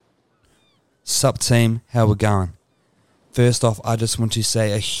Sup team, how we going? First off, I just want to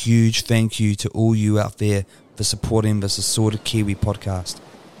say a huge thank you to all you out there for supporting this Assorted Kiwi podcast.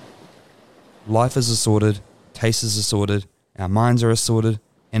 Life is assorted, tastes is assorted, our minds are assorted,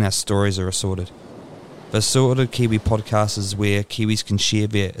 and our stories are assorted. The Assorted Kiwi podcast is where Kiwis can share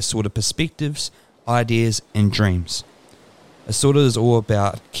their assorted perspectives, ideas, and dreams. Assorted is all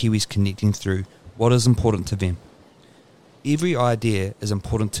about Kiwis connecting through what is important to them. Every idea is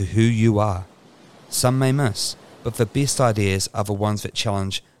important to who you are. Some may miss, but the best ideas are the ones that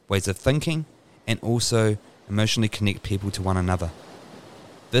challenge ways of thinking and also emotionally connect people to one another.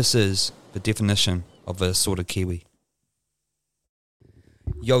 This is the definition of the Assorted Kiwi.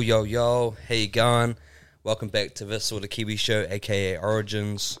 Yo, yo, yo, how you going? Welcome back to the Assorted Kiwi show, aka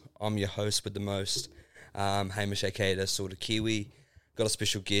Origins. I'm your host with the most, Hamish, aka the Assorted Kiwi. Got a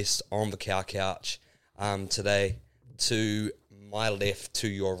special guest on the cow couch today. To my left, to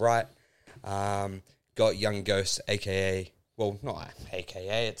your right, got Young Ghost, aka, well, not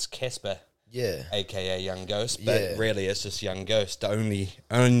aka, it's Casper, yeah, aka Young Ghost, but really it's just Young Ghost, the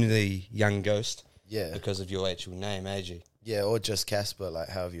only Young Ghost, yeah, because of your actual name, AG. Yeah, or just Casper, like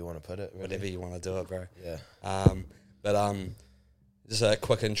however you want to put it. Really. Whatever you want to do it, bro. Yeah. But just a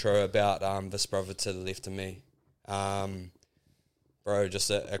quick intro about this brother to the left of me. Bro,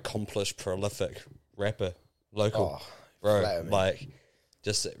 just an accomplished, prolific rapper. Local, bro, like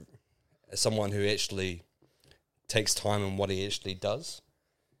just someone who actually takes time in what he actually does,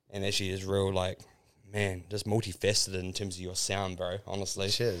 and actually is real, like, man, just multifaceted in terms of your sound, bro. Honestly,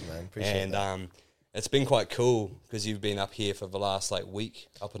 cheers, man. Appreciate that. It's been quite cool because you've been up here for the last week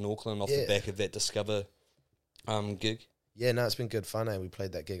up in Auckland off the back of that Discover gig. Yeah, no, it's been good fun. We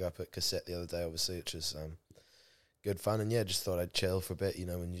played that gig up at Cassette the other day, obviously, which was good fun. And yeah, just thought I'd chill for a bit. You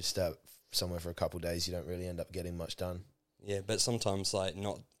know, when you start somewhere for a couple of days, you don't really end up getting much done. Yeah, but sometimes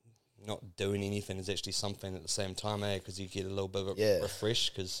not doing anything is actually something at the same time, because you get a little bit of refresh.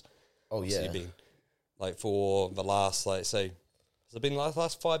 Because you've been for the last say, has it been the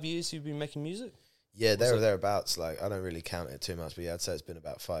last 5 years you've been making music? Yeah, thereabouts. I don't really count it too much, but yeah, I'd say it's been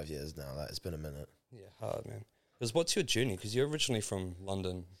about 5 years now. It's been a minute. Yeah, hard, man. Because what's your journey? Because you're originally from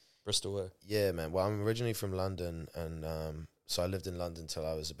London, Bristol way. Yeah, man. Well, I'm originally from London, and so I lived in London till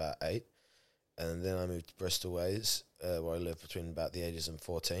I was about 8. And then I moved to Bristol ways, where I lived between about the ages of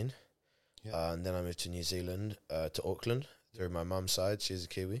 14. Yeah. And then I moved to New Zealand, to Auckland, through my mum's side. She's a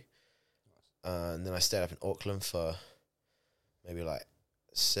Kiwi. And then I stayed up in Auckland for maybe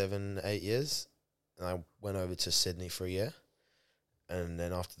 7-8 years. And I went over to Sydney for a year. And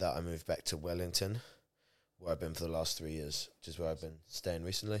then after that, I moved back to Wellington, where I've been for the last 3 years, which is where I've been staying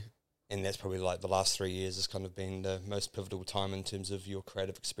recently. And that's probably the last 3 years has kind of been the most pivotal time in terms of your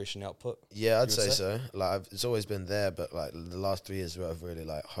creative expression output. Yeah, I'd say so. It's always been there, but the last 3 years where I've really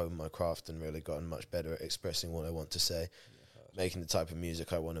honed my craft and really gotten much better at expressing what I want to say, making the type of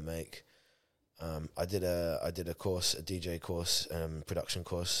music I want to make. I did a course, a DJ course, production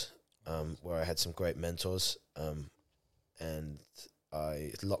course, where I had some great mentors, and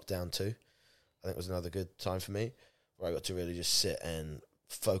lockdown too. I think it was another good time for me, where I got to really just sit and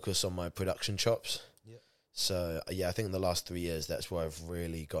focus on my production chops. Yeah. So I think in the last 3 years, that's where I've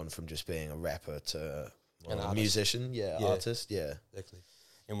really gone from just being a rapper to a musician. Yeah, artist. Yeah, exactly.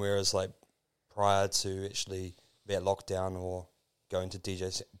 And whereas prior to actually that lockdown or going to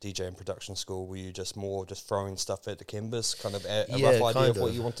DJ and production school, were you just more just throwing stuff at the canvas, kind of a rough idea of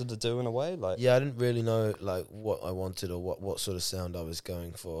what you wanted to do in a way? Yeah, I didn't really know what I wanted or what sort of sound I was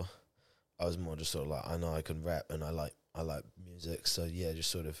going for. I was more just sort of I know I can rap and I like music, so yeah,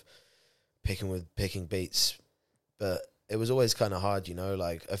 just sort of picking beats. But it was always kind of hard,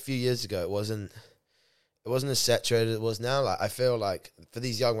 a few years ago it wasn't as saturated as it was now. I feel for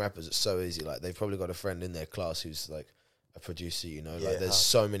these young rappers it's so easy. They've probably got a friend in their class who's a producer, there's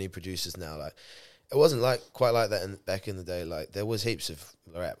so many producers now. It wasn't quite like that back in the day. There was heaps of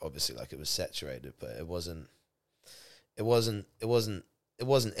rap, obviously, it was saturated, but it wasn't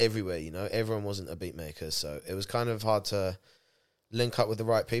everywhere, Everyone wasn't a beat maker, so it was kind of hard to link up with the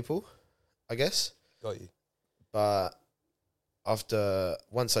right people, I guess. Got you. But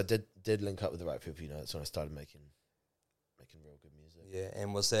once I did link up with the right people, that's when I started making real good music. Yeah,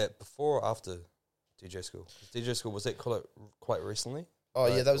 and was that before or after DJ school? DJ school, was that quite recently? Oh,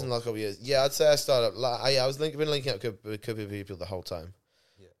 yeah, that was in the last couple of years. Yeah, I'd say I started, I was been linking up with good people the whole time.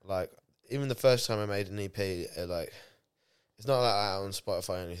 Yeah. Even the first time I made an EP, it's not out on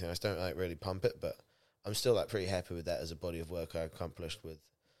Spotify or anything. I just don't really pump it, but I'm still pretty happy with that as a body of work I accomplished with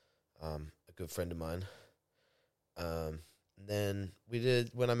a good friend of mine. And then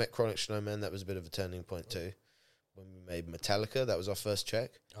when I met Chronic Snowman, that was a bit of a turning point too. When we made Metallica, that was our first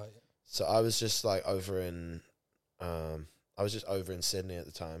track. Oh yeah. So I was just like over in, Sydney at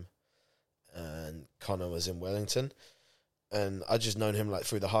the time, and Connor was in Wellington, and I just known him like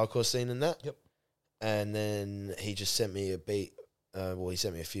through the hardcore scene and that. Yep. And then he just sent me a beat. He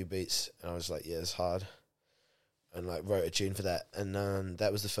sent me a few beats, and I was like, yeah, it's hard, and like wrote a tune for that. And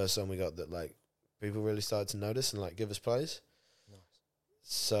that was the first song we got that like people really started to notice and like give us plays. Nice.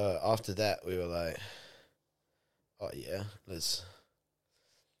 So after that, we were like, oh yeah, let's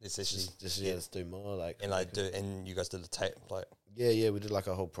actually let's do more. Like, and like and you guys did the tape like yeah, we did like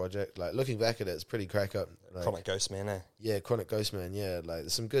a whole project. Like looking back at it, it's pretty crack up. Like, Chronic Ghost Man, eh? Yeah, Chronic Ghost Man. Yeah, like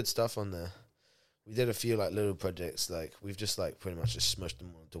there's some good stuff on there. We did a few like little projects. Like we've just like pretty much just smushed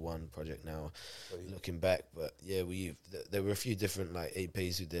them onto one project now. Looking back, but yeah, there were a few different like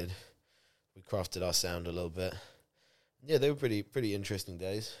EPs we did. We crafted our sound a little bit. Yeah, they were pretty interesting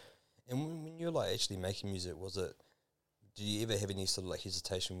days. And when you're like actually making music, did you ever have any sort of like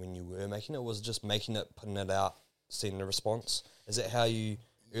hesitation when you were making it? Was it just making it, putting it out, seeing the response? Is that how you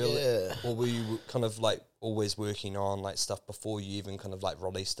Yeah. or were you kind of like always working on like stuff before you even kind of like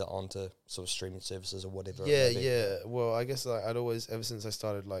released it onto sort of streaming services or whatever? Yeah. Well, I guess like ever since I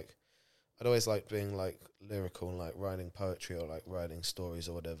started, like I'd always liked being like lyrical and like writing poetry or like writing stories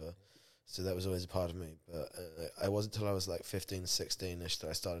or whatever. So that was always a part of me. But it wasn't until I was like 15, 16-ish that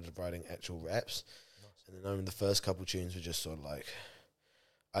I started writing actual raps. And then the first couple tunes were just sort of like,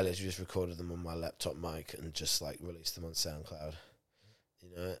 I literally just recorded them on my laptop mic and just like released them on SoundCloud, you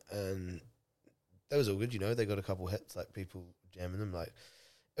know, and that was all good, you know. They got a couple hits, like people jamming them, like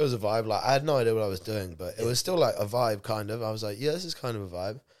it was a vibe. Like I had no idea what I was doing, but it was still like a vibe, kind of. I was like, yeah, this is kind of a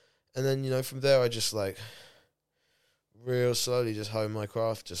vibe. And then, you know, from there I just like real slowly just honed my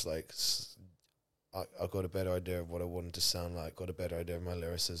craft, just like I got a better idea of what I wanted to sound like, got a better idea of my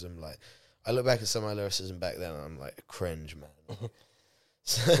lyricism, like. I look back at some of my lyricism back then and I'm like, cringe, man.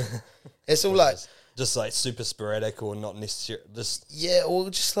 So, it's all like... Just like super sporadic or not necessarily... Yeah, or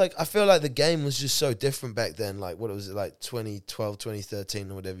just like, I feel like the game was just so different back then. Like, what was it, like 2012,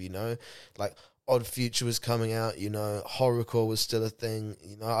 2013 or whatever, you know? Like, Odd Future was coming out, you know? Horrorcore was still a thing.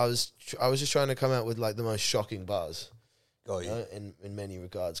 You know, I was just trying to come out with like the most shocking bars. Got you. Know, in many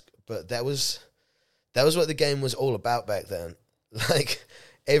regards. But that was what the game was all about back then. Like...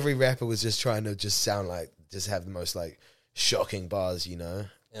 Every rapper was just trying to just sound like, just have the most like shocking bars, you know?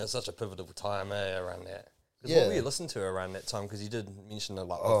 Yeah, it's such a pivotal time, around that. Yeah. What were you listening to around that time? Because you did mention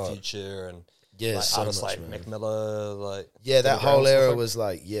like Odd Future and like so artists much, like man. Mac Miller, like that whole era was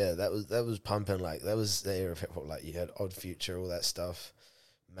like that was pumping. Like that was the era of hip hop. Like you had Odd Future, all that stuff.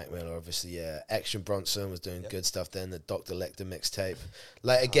 Mac Miller, obviously, yeah. Action Bronson was doing good stuff then. The Dr. Lecter mixtape,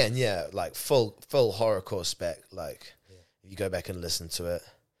 like again, like full horrorcore spec, like. You go back and listen to it.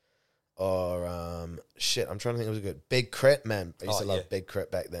 Or, I'm trying to think it was a good... Big Crit, man. I used to love Big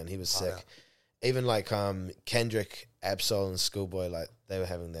Crit back then. He was sick. Yeah. Even, like, Kendrick, Absol, and Schoolboy, like, they were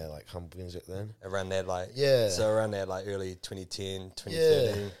having their, like, humble music then. Around that, like... Yeah. So around that, like, early 2010,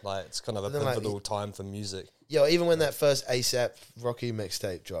 2013. Yeah. Like, it's kind of a pivotal time for music. Yeah, even when that first ASAP Rocky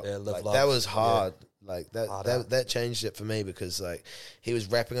mixtape dropped. Yeah, like, that was hard. Yeah. Like that changed it for me because like he was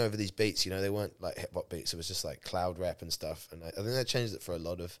rapping over these beats, you know, they weren't like hip hop beats. It was just like cloud rap and stuff, and I think that changed it for a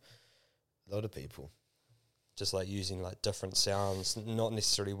lot of people. Just like using like different sounds, not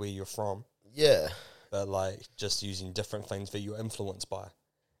necessarily where you're from. Yeah, but like just using different things that you're influenced by,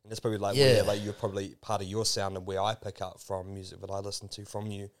 and that's probably like where like you're probably part of your sound and where I pick up from music that I listen to from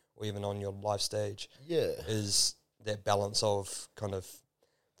you, or even on your live stage. Yeah, is that balance of kind of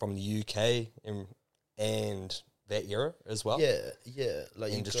from the UK and that era as well. Yeah.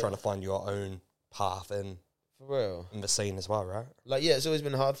 Like and just trying to find your own path in for real in the scene as well, right? Like it's always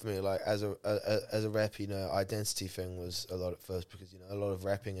been hard for me. Like as a rap, you know, identity thing was a lot at first because you know a lot of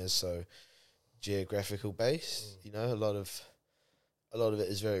rapping is so geographical based. You know, a lot of it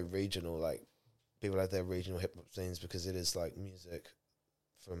is very regional. Like people have their regional hip hop scenes because it is like music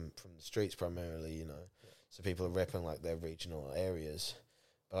from the streets primarily. You know, so people are rapping like their regional areas.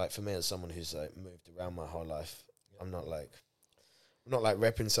 But like for me, as someone who's like moved around my whole life, I'm not like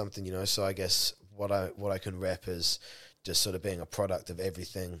repping something, you know. So I guess what I can rep is just sort of being a product of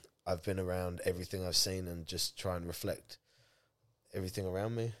everything I've been around, everything I've seen, and just try and reflect everything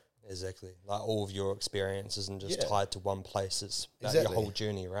around me. Exactly, like all of your experiences and just tied to one place. It's about your whole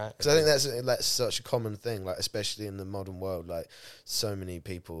journey, right? Because I think that's such a common thing, like especially in the modern world. Like so many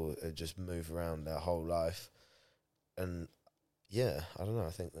people just move around their whole life, and yeah, I don't know. I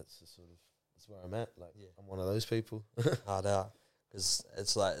think that's where I'm at. Like, I'm one of those people. Hard out, because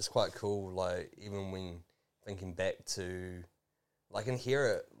it's like it's quite cool. Like even when thinking back to, like, and hear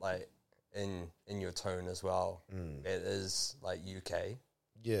it like in your tone as well. It is like UK.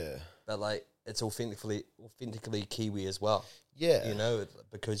 Yeah. but like it's authentically Kiwi as well. Yeah. You know,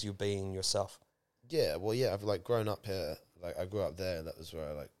 because you're being yourself. Yeah, well, yeah, I've like grown up here. Like I grew up there, and that was where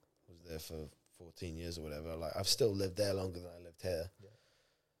I like was there for 14 years or whatever. Like I've still lived there longer than I lived here.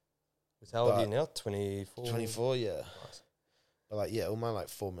 How old are you now? 24? 24, yeah. Nice. But like, yeah, all my like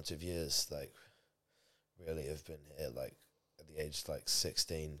formative years, like, really have been here, like, at the age like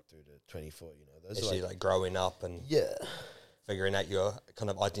 16 through to 24. You know, those Actually, are like growing up and yeah, figuring out your kind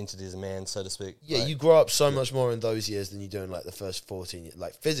of identity as a man, so to speak. yeah. Like, You grow up so much more in those years than you do in like the first 14 years.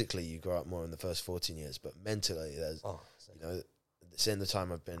 Like physically, you grow up more in the first 14 years, but mentally, there's you know, it's in the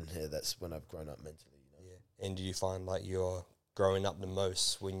time I've been here. That's when I've grown up mentally. You know? Yeah. And do you find like you're growing up the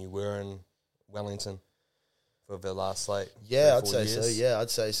most when you were in Wellington for the last like Yeah, 3 or I'd 4 say years? so. Yeah, I'd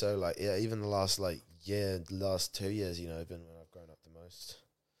say so. Like, yeah, even the last like last 2 years, you know, have been when I've grown up the most.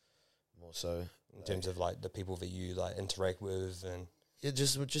 More so In terms of like the people that you like interact with, and yeah,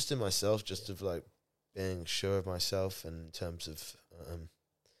 just in myself, just of like being sure of myself, and in terms of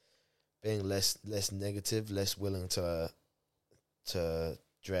being less negative, less willing to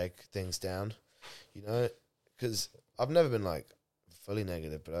drag things down, you know, because I've never been like fully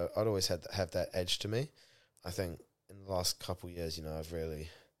negative, but I'd always have that edge to me. I think in the last couple of years, you know, I've really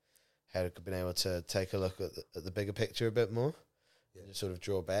been able to take a look at the bigger picture a bit more, and just sort of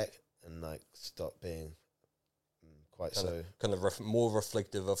draw back and like stop being quite more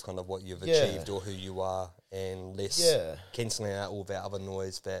reflective of kind of what you've Yeah. achieved or who you are, and less yeah. cancelling out all that other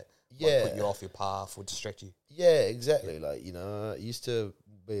noise that might Yeah. put you off your path or distract you. Yeah, exactly. Like, you know, I used to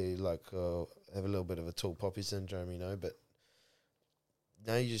be like, have a little bit of a tall poppy syndrome, you know, but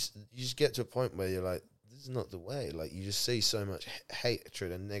now you just get to a point where you're like, this is not the way. Like, you just see so much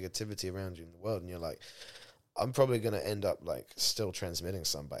hatred and negativity around you in the world, and you're like, I'm probably going to end up like still transmitting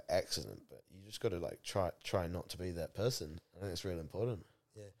some by accident, but you just got to like try not to be that person. I think it's really important.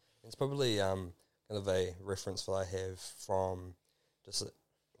 Yeah, it's probably kind of a reference that I have from just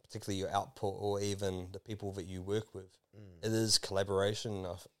particularly your output or even the people that you work with. It is collaboration.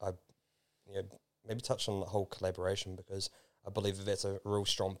 I maybe touch on the whole collaboration, because I believe that that's a real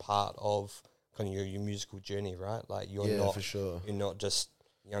strong part of kind of your musical journey, right? Like you're not for sure. You're not just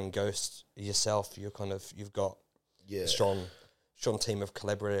young Ghost yourself. You've got Yeah, a strong team of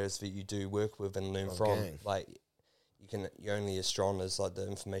collaborators that you do work with and learn from. gang. Like you're only as strong as like the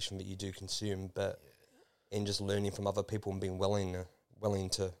information that you do consume, but and just learning from other people and being willing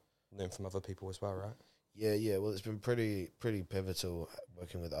to learn from other people as well, right? Yeah. Well, it's been pretty pivotal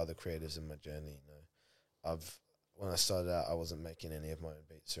working with other creators in my journey. You know, when I started out, I wasn't making any of my own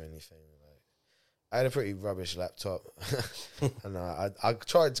beats or anything. Like, I had a pretty rubbish laptop, and I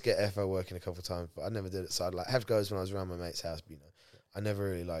tried to get FL working a couple of times, but I never did it. So I'd like have goes when I was around my mate's house, but, you know, I never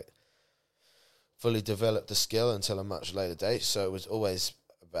really like fully developed the skill until a much later date. So it was always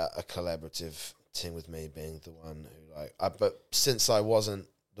about a collaborative thing with me being the one who like. But since I wasn't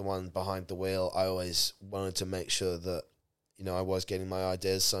the one behind the wheel, I always wanted to make sure that, you know, I was getting my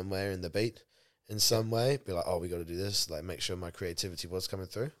ideas somewhere in the beat in some way. Be like, oh, we got to do this. Like, make sure my creativity was coming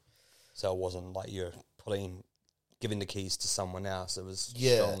through. So it wasn't like you're giving the keys to someone else. It was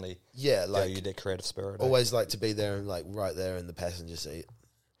Yeah. strongly Like you that creative spirit. always like to be there and like right there in the passenger seat.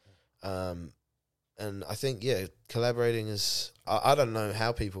 And I think collaborating is I don't know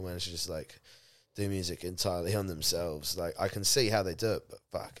how people manage to just like do music entirely on themselves. Like, I can see how they do it, but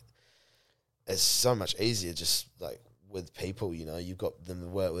fuck, it's so much easier just like with people. You know, you've got them to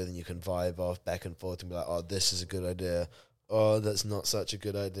work with, and you can vibe off back and forth and be like, oh, this is a good idea. Oh, that's not such a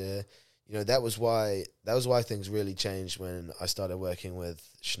good idea. You know, that was why things really changed when I started working with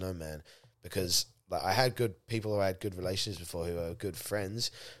Snowman, because like I had good people who I had good relations before, who were good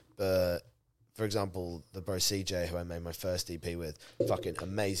friends, but for example, the bro CJ, who I made my first EP with, fucking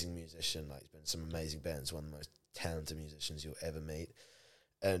amazing musician. Like, he's been in some amazing bands, one of the most talented musicians you'll ever meet.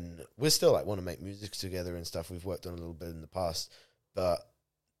 And we're still like want to make music together and stuff. We've worked on a little bit in the past, but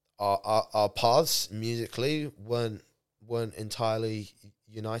our paths musically weren't entirely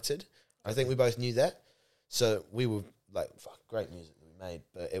united. I think we both knew that. So we were like, fuck, great music that we made,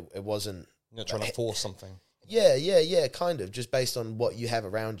 but it wasn't. You're not trying to force something. Yeah, kind of, just based on what you have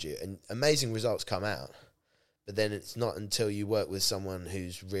around you, and amazing results come out. But then it's not until you work with someone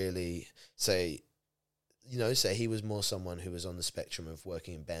who's really, say he was more someone who was on the spectrum of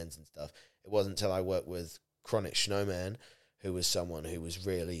working in bands and stuff. It wasn't until I worked with Chronic Snowman, who was someone who was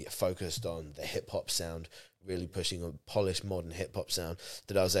really focused on the hip-hop sound, really pushing a polished modern hip-hop sound,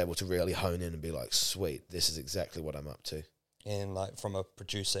 that I was able to really hone in and be like, sweet, this is exactly what I'm up to. And like from a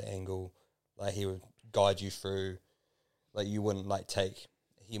producer angle, like he would guide you through, like you wouldn't like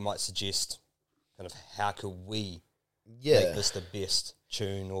he might suggest kind of how could we make this the best.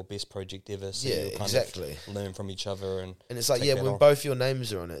 tune or best project ever. So Yeah, you'll kind exactly. of learn from each other And it's like, take yeah, that when on. both your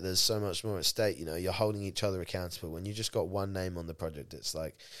names are on it, there's so much more at stake. You know, you're holding each other accountable. When you just got one name on the project, it's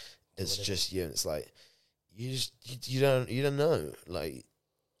like, it's Whatever. just you, and it's like, you don't know, like,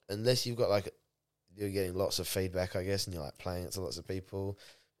 unless you've got like, you're getting lots of feedback, I guess, and you're like playing it to lots of people.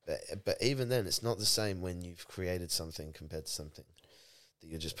 But even then, it's not the same when you've created something compared to something that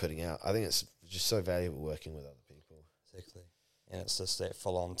you're just putting out. I think it's just so valuable working with other people. Exactly. And it's just that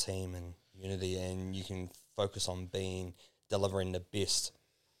full-on team and unity, and you can focus on delivering the best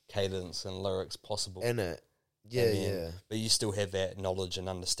cadence and lyrics possible. And it, yeah, And then- yeah. But you still have that knowledge and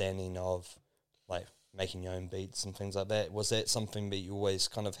understanding of, like, making your own beats and things like that. Was that something that you always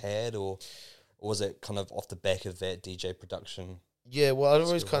kind of had, or was it kind of off the back of that DJ production? Yeah, well, I'd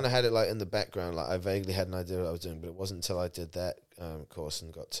always Skill kind of had it like in the background. Like I vaguely had an idea what I was doing, but it wasn't until I did that course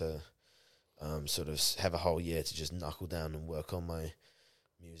and got to sort of have a whole year to just knuckle down and work on my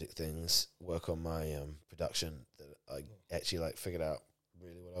music things, work on my production, that I actually like figured out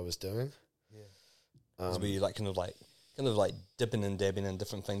really what I was doing. Yeah. Were you like kind of like dipping and dabbing in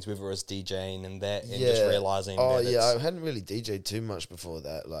different things, whether it was DJing and that, and Yeah. just realizing? Oh that yeah, it's- I hadn't really DJed too much before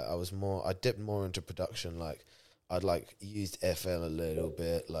that. Like I dipped more into production. Like I'd like used FL a little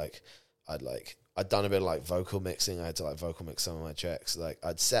bit. Like I'd done a bit of like vocal mixing. I had to like vocal mix some of my tracks. Like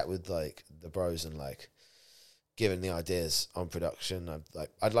I'd sat with like the bros and like given the ideas on production.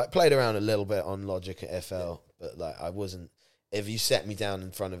 I'd played around a little bit on Logic and FL, but like I wasn't. If you sat me down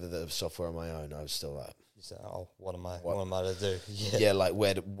in front of the software on my own, I was still like, you say, oh, what am I to do? yeah, like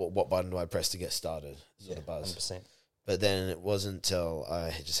what button do I press to get started? Sort of buzz. 100%. But then it wasn't until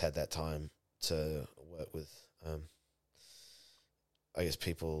I just had that time to work with, I guess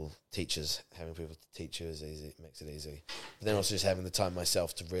teachers, having people to teach you is easy, makes it easy. But then also just having the time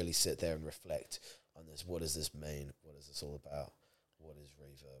myself to really sit there and reflect on this. What does this mean? What is this all about? What is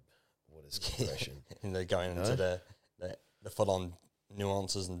reverb? What is compression? And they're going into the full-on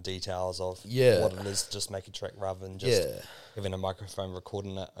nuances and details of Yeah. what it is to just make a track rather than just Yeah, having a microphone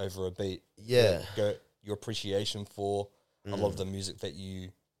recording it over a beat. yeah. Your appreciation for a lot of the music that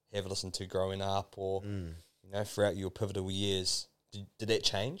you have listened to growing up, or throughout your pivotal years. Did that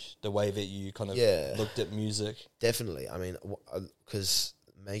change the way that you kind of Yeah. looked at music? Definitely. I mean, because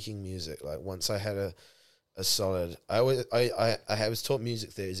making music, like once I had a solid, I was taught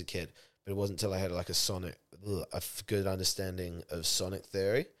music theory as a kid, but it wasn't until I had like a good understanding of sonic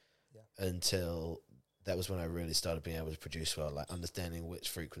theory until that was when I really started being able to produce well, like understanding which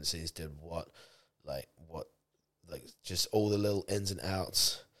frequencies did what, like just all the little ins and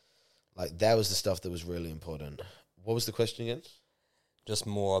outs. Like that was the stuff that was really important. What was the question again? Just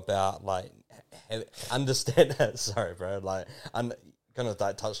more about like understand. Sorry, bro. Like kind of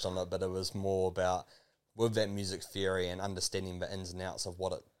like touched on it, but it was more about with that music theory and understanding the ins and outs of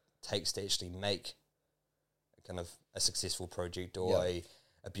what it takes to actually make kind of a successful project or a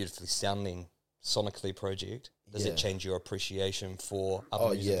beautifully sounding sonically project. Does Yeah. it change your appreciation for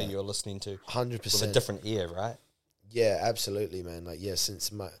other music that you're listening to 100%. with a different ear, right? Yeah, absolutely, man. Like, yeah,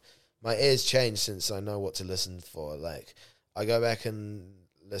 since my ears changed since I know what to listen for. Like, I go back and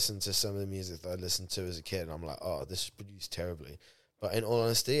listen to some of the music that I listened to as a kid, and I'm like, oh, this is produced terribly. But in all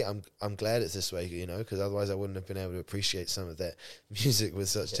honesty, I'm glad it's this way, you know, because otherwise I wouldn't have been able to appreciate some of that music with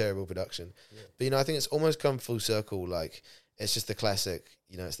such terrible production. Yeah. But, you know, I think it's almost come full circle. Like, it's just the classic,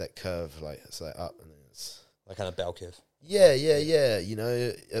 you know, it's that curve, like, it's like up and then it's... Like kind of bell curve. Yeah. You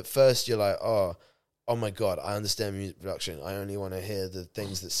know, at first you're like, oh my God, I understand music production. I only want to hear the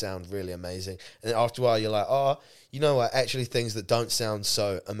things that sound really amazing. And then after a while, you're like, oh, you know what? Actually, things that don't sound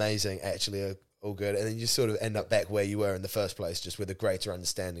so amazing actually are all good. And then you sort of end up back where you were in the first place, just with a greater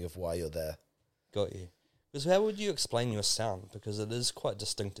understanding of why you're there. Got you. Because how would you explain your sound? Because it is quite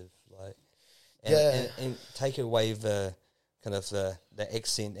distinctive. Like, and take away the kind of the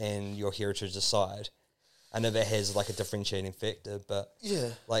accent and your heritage aside. I know that has like a differentiating factor, but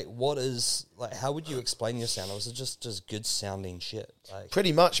like, what is like? How would you explain your sound? Or is it just good sounding shit? Like,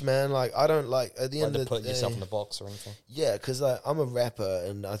 pretty much, man. Like, I don't like at the like end to of put the day, yourself in the box or anything. Yeah, because like I'm a rapper,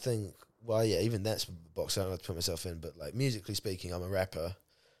 and I think even that's a box I don't like to put myself in. But like musically speaking, I'm a rapper.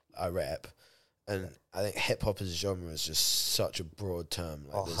 I rap, and I think hip hop as a genre is just such a broad term.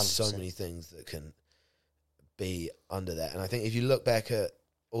 Like, there's so many things that can be under that, and I think if you look back at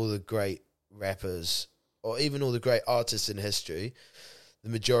all the great rappers, or even all the great artists in history, the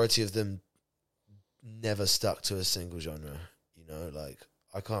majority of them never stuck to a single genre. You know, like,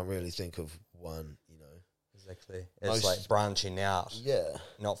 I can't really think of one, you know. Exactly. It's like branching out. Yeah.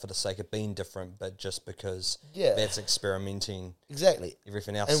 Not for the sake of being different, but just because that's experimenting. Exactly.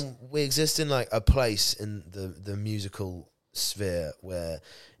 Everything else. And we exist in, like, a place in the musical sphere where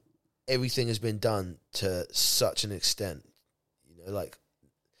everything has been done to such an extent. You know, like,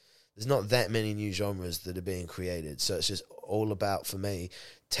 there's not that many new genres that are being created. So it's just all about, for me,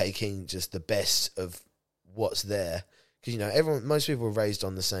 taking just the best of what's there. Because, you know, most people are raised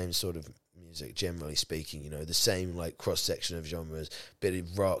on the same sort of music, generally speaking, you know, the same, like, cross-section of genres, bit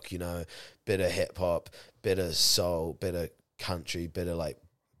of rock, you know, bit of hip-hop, bit of soul, bit of country, bit of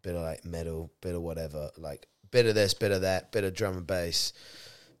metal, bit of whatever, like, bit of this, bit of that, bit of drum and bass,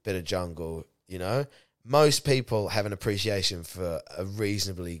 bit of jungle, you know? Most people have an appreciation for a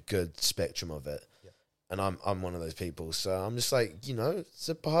reasonably good spectrum of it. Yeah. And I'm one of those people. So I'm just like, you know, it's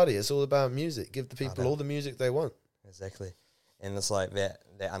a party. It's all about music. Give the people all the music they want. Exactly. And it's like that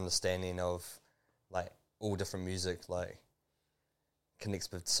understanding of, like, all different music, like,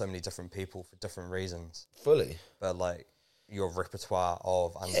 connects with so many different people for different reasons. Fully. But, like, your repertoire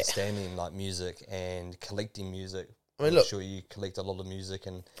of understanding, like, music and collecting music. I mean, look, sure you collect a lot of music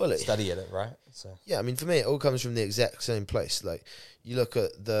and study at it, right? So yeah, I mean, for me, it all comes from the exact same place. Like, you look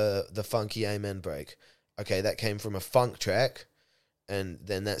at the funky Amen break. Okay, that came from a funk track, and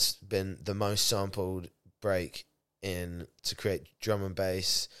then that's been the most sampled break to create drum and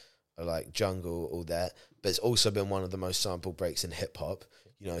bass, or like jungle, all that. But it's also been one of the most sampled breaks in hip hop.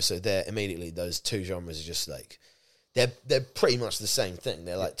 You know, so they're immediately, those two genres are just like, they're pretty much the same thing.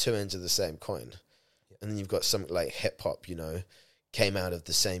 They're like two ends of the same coin. And then you've got something like hip-hop, you know, came out of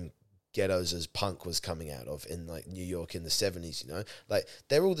the same ghettos as punk was coming out of in, like, New York in the 70s, you know? Like,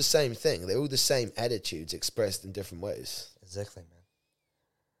 they're all the same thing. They're all the same attitudes expressed in different ways. Exactly, man.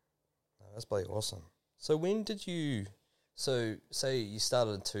 No, that's bloody awesome. So when did you... So, say you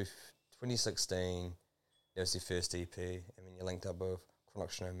started in 2016, that was your first EP, and then you linked up with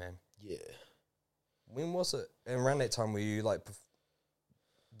Chronic Snowman. Yeah. When was it? And around that time, were you, like...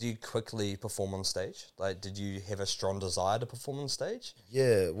 Do you quickly perform on stage? Like, did you have a strong desire to perform on stage?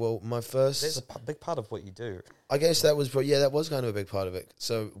 Yeah, well, my first... That's a big part of what you do. I guess that was kind of a big part of it.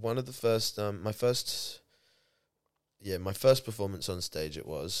 So one of the first, my first performance on stage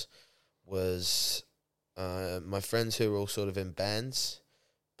was my friends who were all sort of in bands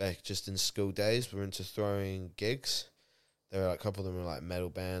back just in school days were into throwing gigs. There were like, a couple of them were like metal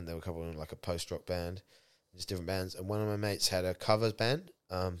band, there were a couple of them like a post-rock band, just different bands. And one of my mates had a covers band,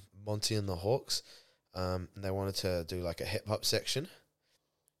 Monty and the Hawks, and they wanted to do like a hip hop section.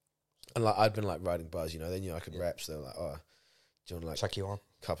 And like, I'd been like writing bars, you know, they knew I could rap, so they were like, oh, do you want to like chuck you on?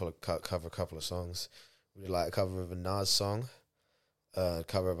 Cover a couple of songs. We did like a cover of a Nas song, a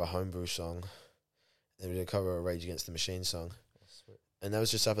cover of a Homebrew song, then we did a cover of a Rage Against the Machine song. Oh, and that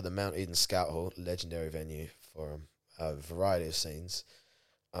was just up at the Mount Eden Scout Hall, legendary venue for a variety of scenes.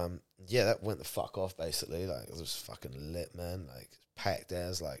 Yeah, that went the fuck off, basically. Like, it was fucking lit, man. Like, packed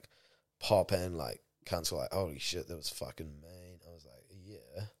as, like, popping, like, cunts were like, holy shit, that was fucking mean. I was like,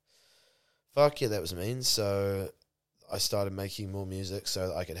 yeah. Fuck yeah, that was mean. So I started making more music so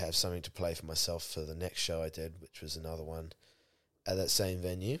that I could have something to play for myself for the next show I did, which was another one at that same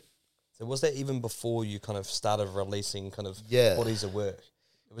venue. So was that even before you kind of started releasing kind of bodies of work?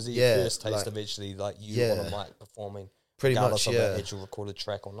 Was it your first taste of actually, like, you on a mic performing? Pretty much, of an actual recorded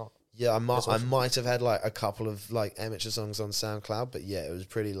track or not? Yeah, I might have had like a couple of like amateur songs on SoundCloud, but yeah, it was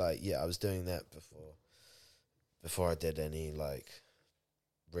pretty like, I was doing that before I did any like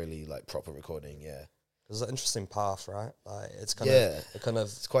really like proper recording. Yeah, it's an interesting path, right? Like, it's kind of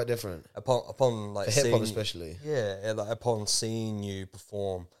it's quite different upon like hip hop especially. Yeah, and like upon seeing you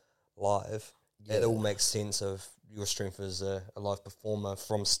perform live, it all makes sense of your strength as a live performer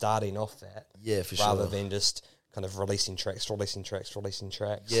from starting off that. Yeah, for sure. Rather than just kind of releasing tracks.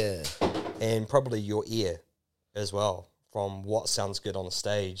 Yeah. And probably your ear as well, from what sounds good on the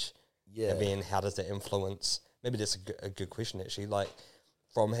stage. Yeah. And then how does that influence, maybe that's a good question actually, like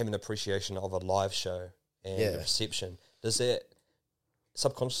from having an appreciation of a live show and the reception, does that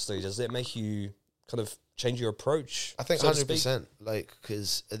subconsciously, does that make you kind of change your approach? I think 100%. Like,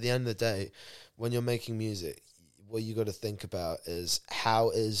 because at the end of the day, when you're making music, what you got to think about is how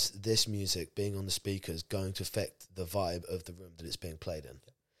is this music being on the speakers going to affect the vibe of the room that it's being played in?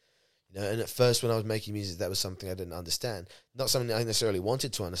 You know, and at first when I was making music, that was something I didn't understand. Not something I necessarily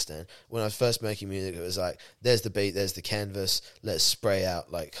wanted to understand. When I was first making music, it was like, there's the beat, there's the canvas, let's spray out,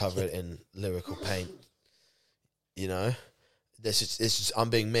 like cover it in lyrical paint. You know? It's just I'm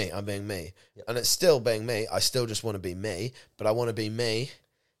being me. Yep. And it's still being me. I still just want to be me, but I want to be me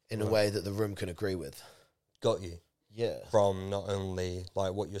in a way that the room can agree with. Got you. Yeah. From not only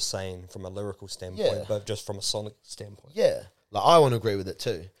like what you're saying from a lyrical standpoint, but just from a sonic standpoint. Yeah. Like, I want to agree with it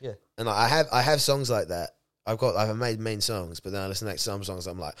too. Yeah. And I have songs like that. I've made main songs, but then I listen to some songs,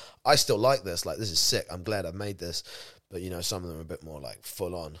 I'm like, I still like this. Like, this is sick. I'm glad I've made this. but some of them are a bit more like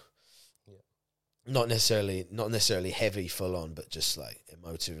full on. Yeah. Not necessarily heavy full on, but just like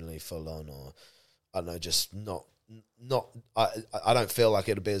emotionally full on, or I don't know, just not. I don't feel like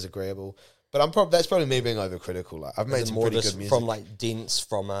it'll be as agreeable. But that's probably me being overcritical. Like I've made some pretty good music from like dense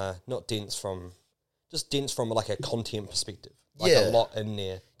from not dense from just dense from like a content perspective. Like a lot in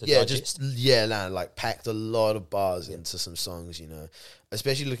there to digest. Like packed a lot of bars into some songs,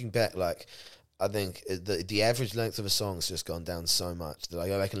 Especially looking back, like I think the average length of a song's just gone down so much that I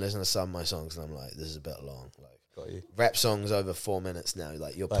go back and listen to some of my songs and I'm like, this is a bit long. Like Got you. Rap songs over 4 minutes now,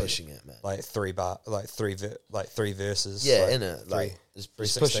 like you're pushing it, man. Like three verses. Yeah, like innit? Like it's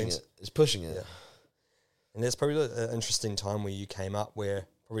pushing 16s. it. It's pushing it. Yeah. And there's probably an interesting time where you came up where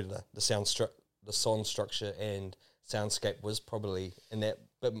probably the song structure and soundscape was probably in that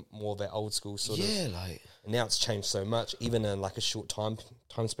bit more of that old school sort of. Yeah, like. And now it's changed so much, even in like a short time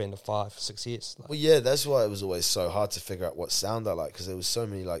span of 5-6 years. Like, Well, yeah, that's why it was always so hard to figure out what sound I like, because there was so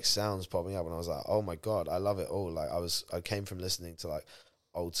many like sounds popping up, and I was like, oh my god, I love it all. Like I came from listening to like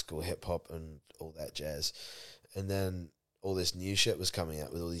old school hip hop and all that jazz, and then all this new shit was coming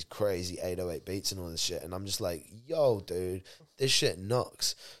out with all these crazy 808 beats and all this shit, and I'm just like, yo, dude, this shit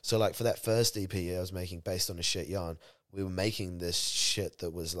knocks. So like for that first EP I was making based on a shit yarn, we were making this shit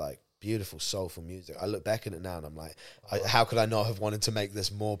that was like beautiful, soulful music. I look back at it now and I'm like, how could I not have wanted to make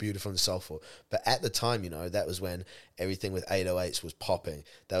this more beautiful and soulful? But at the time, that was when everything with 808s was popping.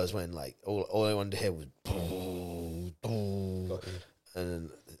 That was when like all I wanted to hear was boom, boom,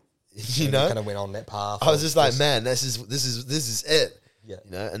 and kind of went on that path. I was just like, man, this is it.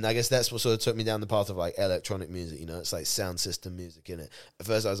 Yeah. And I guess that's what sort of took me down the path of like electronic music, it's like sound system music in it. At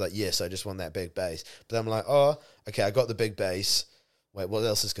first I was like, yes, I just want that big bass. But then I'm like, oh, okay, I got the big bass. Wait, what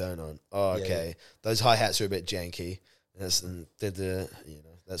else is going on? Oh, okay. Yeah. Those hi-hats are a bit janky. That's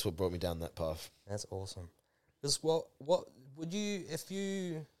what brought me down that path. That's awesome. Because what would you, if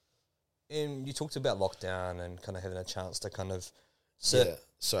you, and you talked about lockdown and kind of having a chance to kind of sit, yeah.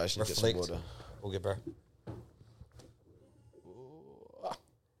 Sorry, I should reflect. Get some water. All good, bro.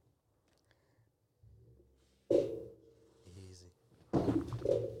 Easy.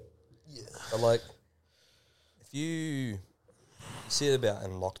 Yeah. But like, if you said about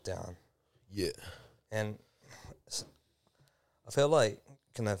in lockdown, yeah, and I feel like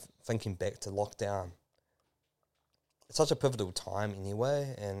kind of thinking back to lockdown, it's such a pivotal time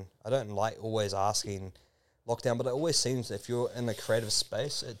anyway, and I don't like always asking lockdown, but it always seems if you're in a creative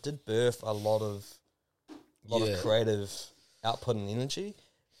space, it did birth a lot of creative output and energy,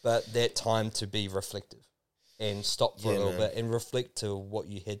 but that time to be reflective and stop for a little bit and reflect to what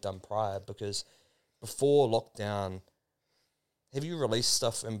you had done prior, because before lockdown, have you released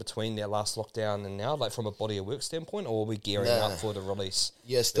stuff in between that last lockdown and now, like from a body of work standpoint, or are we gearing up for the release?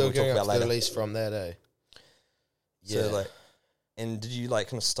 Yeah, still gearing up for the release from that, eh? Yeah. So like, and did you like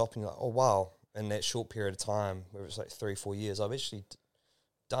kind of stop and like, oh wow, in that short period of time, where it's like 3-4 years, I've actually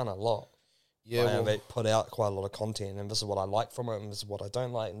done a lot. Yeah, I've put out quite a lot of content, and this is what I like from it, and this is what I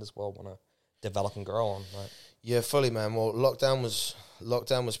don't like, and this is what I want to develop and grow on. Like, yeah, fully, man. Well, lockdown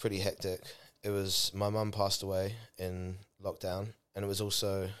was pretty hectic. It was, my mum passed away in lockdown, and it was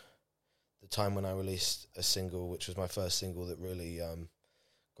also the time when I released a single, which was my first single that really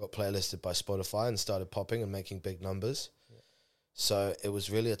got playlisted by Spotify and started popping and making big numbers. Yeah. So it was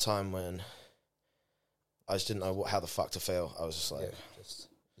really a time when I just didn't know how the fuck to feel. I was just like, just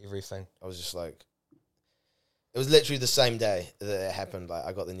everything. I was just like, it was literally the same day that it happened. Like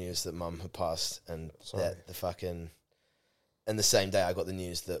I got the news that mum had passed, and and the same day I got the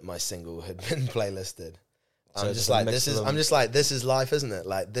news that my single had been playlisted. So I'm just like, this is life, isn't it?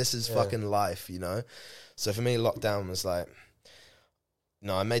 Like, this is fucking life, So for me, lockdown was like,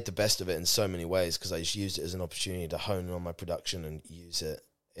 I made the best of it in so many ways, because I just used it as an opportunity to hone in on my production and use it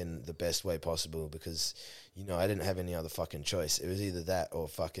in the best way possible, because, I didn't have any other fucking choice. It was either that or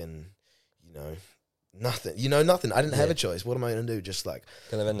fucking, nothing. Nothing. I didn't have a choice. What am I going to do? Just like...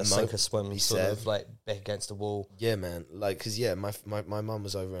 kind of in the sink or swim, sort of like back against the wall. Yeah, man. Like, because, my mum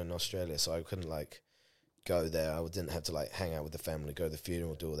was over in Australia, so I couldn't, like, go there. I didn't have to, like, hang out with the family, go to the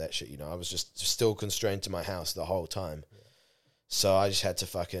funeral, do all that shit, I was just still constrained to my house the whole time. Yeah. So I just had to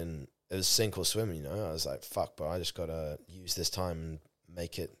fucking... It was sink or swim, I was like, fuck, bro, I just got to use this time and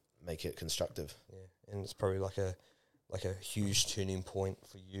make it constructive. Yeah, and it's probably like a huge turning point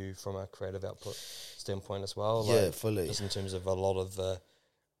for you from a creative output standpoint as well. Yeah, like, fully. Just in terms of a lot of the,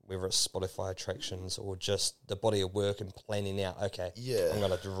 whether it's Spotify attractions or just the body of work and planning out, okay, I'm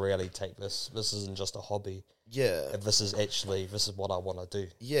going to really take this. This isn't just a hobby. Yeah. This is what I want to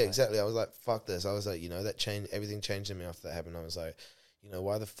do. Yeah, exactly. I was like, fuck this. I was like, that changed, everything changed in me after that happened. I was like,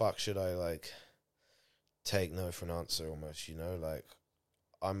 why the fuck should I, like, take no for an answer almost, you know, like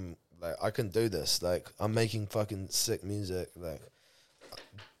I'm like I can do this, like I'm making fucking sick music, like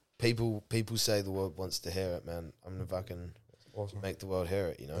people say the world wants to hear it, man. I'm gonna fucking make the world hear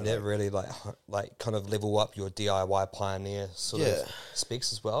it, you know. And that really like kind of level up your DIY pioneer sort of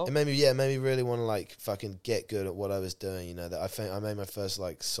speaks as well. It made me really want to like fucking get good at what I was doing, you know. That I think I made my first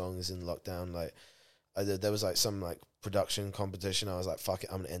like songs in lockdown, like there was like some like production competition. I was like, fuck it,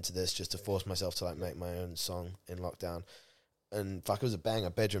 I'm gonna enter this just to force myself to like make my own song in lockdown. And fuck, it was a banger.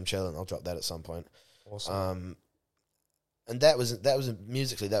 Bedroom Chillin'. I'll drop that at some point. Awesome. And that was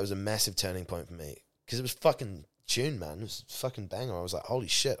musically that was a massive turning point for me because it was fucking tune, man. It was fucking banger. I was like, holy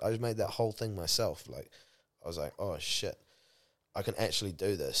shit, I just made that whole thing myself. Like, I was like, oh shit, I can actually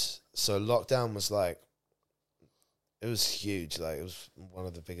do this. So lockdown was like, it was huge. Like, it was one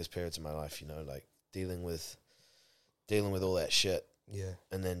of the biggest periods of my life, you know, like dealing with all that shit. Yeah.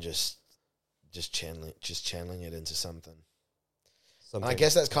 And then just channeling it into something. And I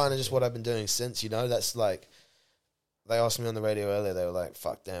guess that's kind of just what I've been doing since, you know. That's like, they asked me on the radio earlier, they were like,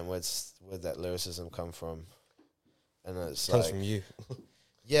 fuck, damn, where'd that lyricism come from? And it's comes like, from you.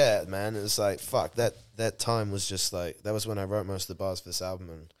 yeah, man, it's like, fuck, that time was just like, that was when I wrote most of the bars for this album.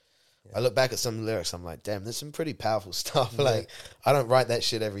 And I look back at some lyrics, I'm like, damn, there's some pretty powerful stuff. Like, I don't write that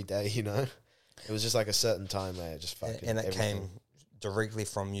shit every day, you know. It was just like a certain time where it just fucking, and it came directly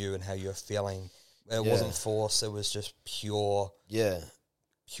from you and how you're feeling. It wasn't forced. It was just pure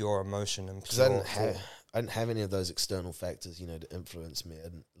emotion and pure. I didn't have any of those external factors, you know, to influence me.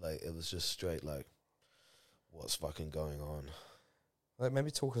 It was just straight like, what's fucking going on? Like,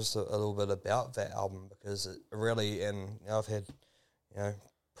 maybe talk us a little bit about that album, because it really, and I've had,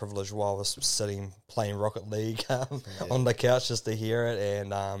 privilege while I was sitting playing Rocket League on the couch just to hear it,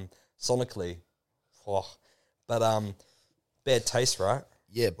 and sonically, but Bad Taste, right?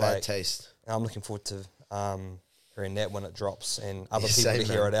 Yeah, Bad Taste. I'm looking forward to hearing that when it drops and other people to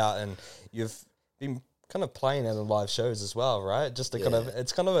hear it out. And you've been kind of playing at the live shows as well, right? Just to kind of,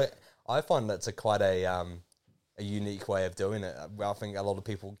 it's kind of I find that's quite a unique way of doing it. I think a lot of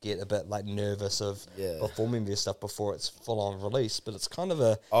people get a bit like nervous of performing their stuff before it's full on release, but it's kind of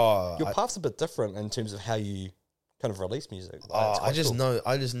your path's a bit different in terms of how you kind of release music. Like, I just know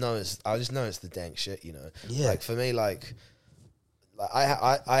it's the dank shit, you know. Yeah. Like for me, like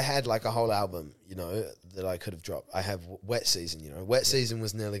I had like a whole album, you know, that I could have dropped. I have Wet Season, you know. Wet Season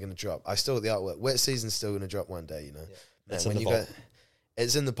was nearly going to drop. I still got the artwork. Wet Season's still going to drop one day, you know. Yeah. Man,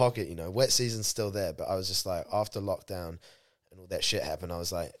 it's in the pocket, you know. Wet Season's still there, but I was just like, after lockdown and all that shit happened, I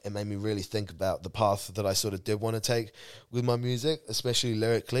was like, it made me really think about the path that I sort of did want to take with my music, especially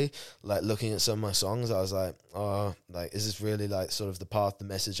lyrically. Like looking at some of my songs, I was like, oh, like, is this really like sort of the path, the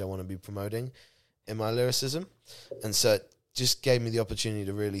message I want to be promoting in my lyricism? And so it just gave me the opportunity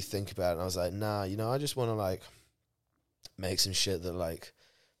to really think about it. And I was like, nah, you know, I just want to like make some shit that like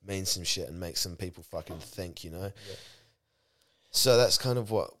means some shit and make some people fucking think, you know? Yeah. So that's kind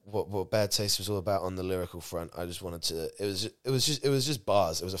of what Bad Taste was all about on the lyrical front. I just wanted to. It was just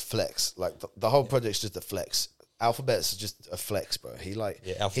bars. It was a flex. Like the whole project's just a flex. Alphabet's just a flex, bro. He like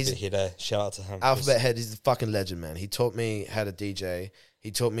Alphabet Head. Shout out to him. Alphabet Head. He's a fucking legend, man. He taught me how to DJ.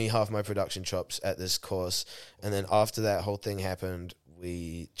 He taught me half my production chops at this course, and then after that whole thing happened,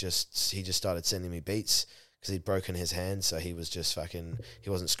 he just started sending me beats because he'd broken his hand, so he was just fucking. He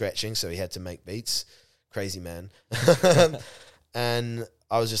wasn't scratching, so he had to make beats. Crazy man. And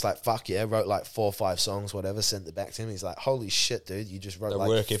I was just like, fuck yeah, wrote like 4 or 5 songs, whatever, sent it back to him. He's like, holy shit, dude, you just wrote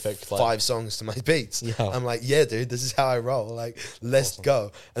like 5 songs to my beats. Yeah. I'm like, yeah, dude, this is how I roll. Like, let's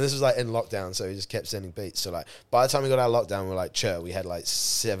go. And this was like in lockdown, so he just kept sending beats. So like, by the time we got out of lockdown, we were like, we had like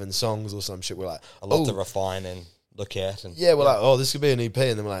 7 songs or some shit. We're like, a lot to refine and look at. And we're like, oh, this could be an EP.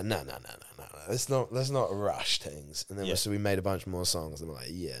 And then we're like, no. Let's not rush things. And then so we made a bunch more songs. And we're like,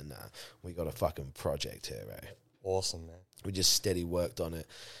 we got a fucking project here, right? Awesome, man. We just steady worked on it.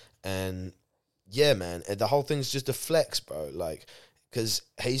 And yeah, man, the whole thing's just a flex, bro. Like, because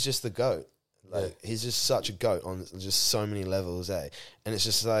he's just the GOAT. Like, he's just such a GOAT on just so many levels, eh? And it's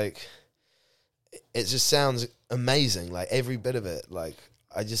just like, it just sounds amazing. Like, every bit of it. Like,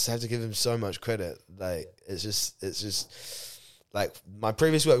 I just have to give him so much credit. Like, it's just like, my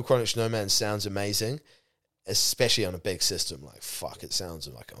previous work with Chronic Snowman sounds amazing, especially on a big system. Like, fuck, it sounds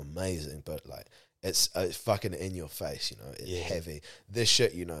like amazing, but like, it's fucking in your face, you know. It's heavy. This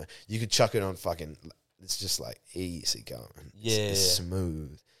shit, you know, you could chuck it on fucking. It's just like easy going. It's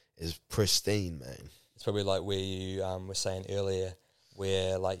smooth. It's pristine, man. It's probably like where you were saying earlier,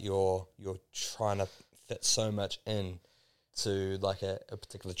 where like you're trying to fit so much in to like a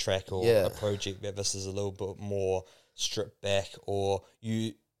particular track or a project that this is a little bit more stripped back, or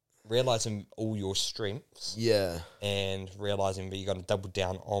you realizing all your strengths Yeah, and realizing that you got to double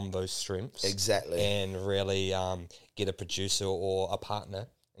down on those strengths. exactly. And really get a producer or a partner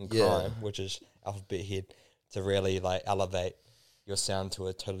in Yeah. crime, which is Alphabet Head, to really like elevate your sound to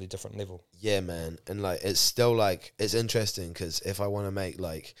a totally different level. Yeah, man. And like, it's still like, it's interesting because if I want to make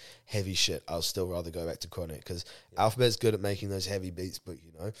like heavy shit, I'll still rather go back to Chronic because Alphabet's good at making those heavy beats, but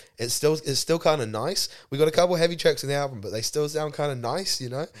you know, it's still kind of nice. We got a couple heavy tracks in the album, but they still sound kind of nice, you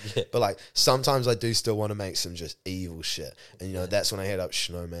know? Yeah. But like, sometimes I do still want to make some just evil shit. And you know, that's when I hit up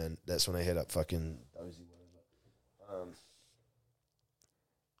Snowman. That's when I hit up fucking Dozy, whatever.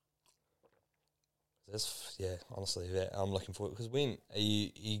 Yeah, honestly, I'm looking forward because when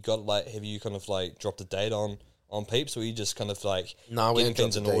you got like, have you kind of like dropped a date on Peeps, or you just kind of like No, we getting ain't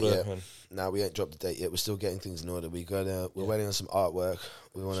things dropped in the date order? yet. No, we ain't dropped the date yet. We're still getting things in order. We're waiting on some artwork.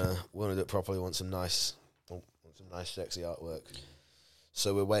 We wanna do it properly. Want some nice, sexy artwork.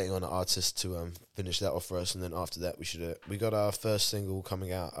 So we're waiting on an artist to finish that off for us, and then after that we got our first single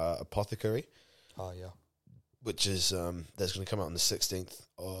coming out, Apothecary, Oh yeah, which is that's going to come out on the 16th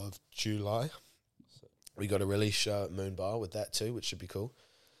of July. We got a release show at Moon Bar with that too, which should be cool.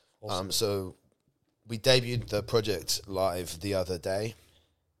 awesome. So we debuted the project live the other day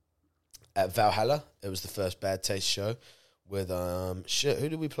at Valhalla. It was the first Bad Taste show with who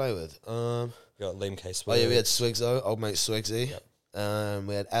did we play with? You got Liam Case. Oh yeah, we had Swigzo, old mate Swigsy. Yep.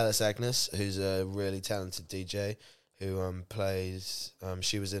 We had Alice Agnes, who's a really talented DJ who plays.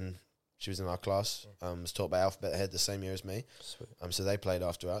 She was in our class. Was taught by Alphabet Head the same year as me. Sweet. So they played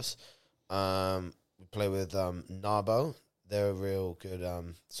after us. We play with Narbo. They're a real good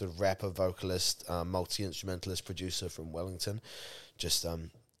sort of rapper, vocalist, multi-instrumentalist producer from Wellington. Just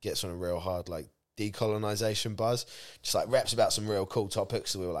gets on a real hard like decolonization buzz. Just like raps about some real cool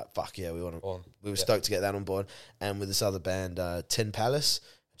topics. So we were like, fuck yeah, we were stoked to get that on board. And with this other band, Tin Palace,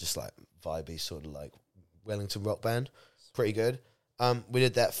 just like vibey sort of like Wellington rock band. Pretty good. We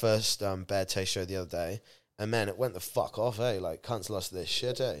did that first Bad Taste show the other day. And man, it went the fuck off, eh? Like, cunts lost their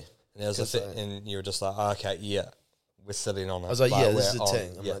shit, eh? And, and you were just like, oh, okay, yeah, we're sitting on it. I was like, yeah, this is a we're on. thing.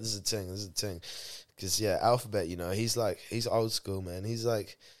 I'm like, this is a thing. Because, yeah, Alphabet, you know, he's old school, man. He's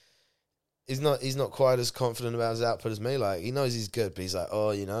like, he's not quite as confident about his output as me. Like, he knows he's good, but he's like,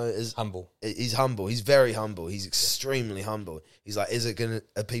 oh, you know, humble. He's humble. He's very humble. He's extremely humble. He's like,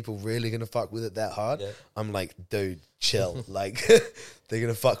 are people really going to fuck with it that hard? Yeah. I'm like, dude, chill. Like, they're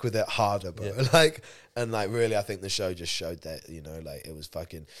going to fuck with it harder, bro. Yeah. Like, and like, really, I think the show just showed that, you know, like, it was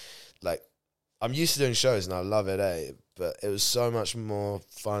fucking, like, I'm used to doing shows and I love it, eh? But it was so much more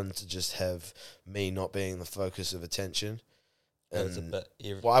fun to just have me not being the focus of attention. And,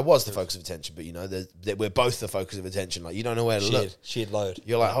 well, I was the focus of attention, but you know, we're both the focus of attention. Like, you don't know where to look. Shared load.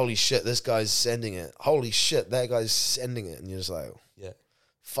 You're like, holy shit, this guy's sending it. Holy shit, that guy's sending it. And you're just like, Yeah.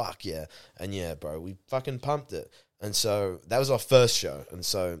 fuck yeah. And yeah, bro, we fucking pumped it. And so that was our first show. And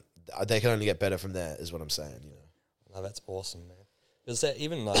so they can only get better from there, is what I'm saying, you know. No, that's awesome, man. Because that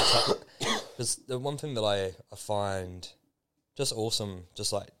even like, because the one thing that I find just awesome,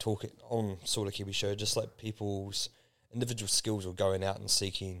 just like talking on Sort of Kiwi Show, just like people's individual skills or going out and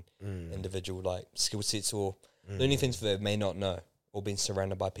seeking individual like skill sets or learning things that they may not know or being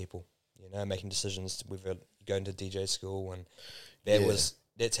surrounded by people, you know, making decisions with going to DJ school. And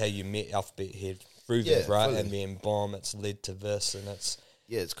that's how you met Alphabet Head through that, right? Fully. And then boom, it's led to this, and it's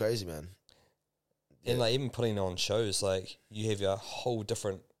it's crazy, man. And like even putting on shows, like you have a whole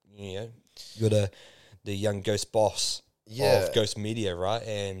different, you know, you're the young Ghost boss of Ghost Media, right?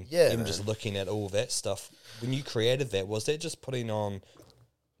 And even just looking at all that stuff. When you created that, was that just putting on?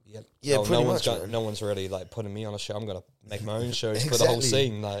 No one's really like putting me on a show. I'm gonna make my own shows for the whole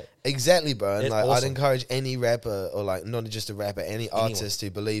scene, like exactly, bro. And like, awesome. I'd encourage any rapper or like not just a rapper, any artist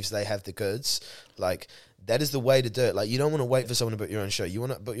who believes they have the goods, like. That is the way to do it. Like, you don't want to wait for someone to book your own show. You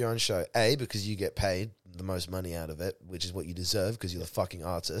want to book your own show, A, because you get paid the most money out of it, which is what you deserve because you're the fucking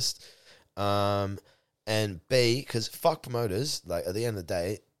artist. And B, because fuck promoters. Like, at the end of the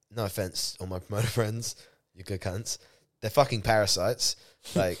day, no offense, all my promoter friends, you good cunts. They're fucking parasites.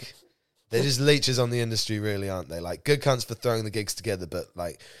 Like, they're just leeches on the industry, really, aren't they? Like, good cunts for throwing the gigs together, but,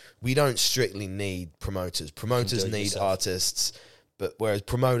 like, we don't strictly need promoters. Promoters need artists. But whereas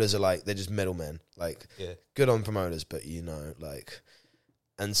promoters are like, they're just middlemen. Like, good on promoters, but you know, like,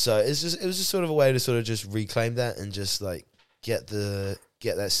 and so it was just sort of a way to sort of just reclaim that and just like get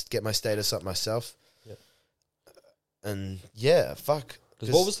my status up myself. Yeah. And yeah, fuck.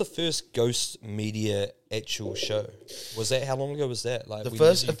 Because what was the first Ghost Media actual show? Was that, how long ago was that? Like the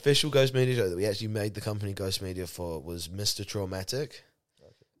first official Ghost Media show that we actually made the company Ghost Media for was Mr. Traumatic.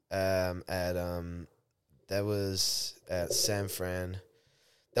 Okay. That was at San Fran.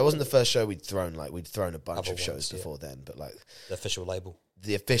 That wasn't the first show we'd thrown. Like, we'd thrown a bunch Other of shows ones, yeah. before then, but like The official label.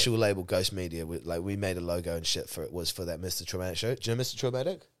 the official label, Ghost Media, we made a logo and shit for it, was for that Mr. Traumatic show. Do you know Mr.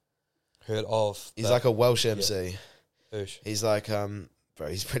 Traumatic? Heard of. He's like a Welsh MC. Oosh. He's like, bro,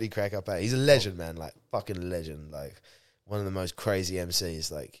 he's pretty crack up. He's a legend, man. Like, fucking legend. Like, one of the most crazy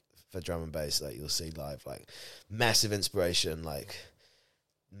MCs, like, for drum and bass, like, you'll see live. Like, massive inspiration, like,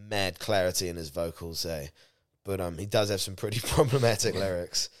 mad clarity in his vocals, But he does have some pretty problematic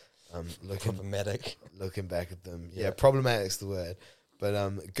lyrics. Problematic. Looking back at them. Yeah. Yeah, problematic's the word. But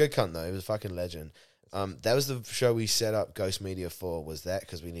good cunt, though. He was a fucking legend. That was the show we set up Ghost Media for, was that,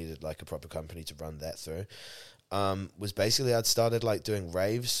 because we needed, like, a proper company to run that through. Was basically I'd started, like, doing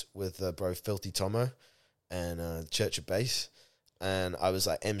raves with bro Filthy Tomo and Church of Bass. And I was,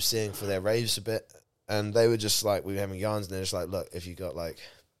 like, emceeing for their raves a bit. And they were just, like, we were having yarns, and they're just like, look, if you got, like,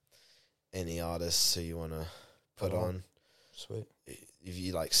 any artists who you want to put on. Sweet. If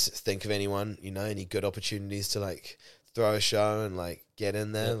you, like, think of anyone, you know, any good opportunities to, like, throw a show and, like, get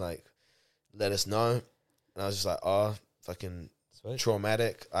in there, like, let us know. And I was just like, oh, fucking Sweet.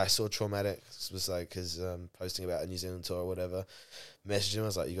 Traumatic. I saw Traumatic. This was, like, his posting about a New Zealand tour or whatever. Messaged him. I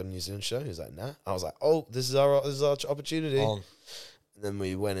was like, you got a New Zealand show? He was like, nah. I was like, oh, this is our opportunity. And then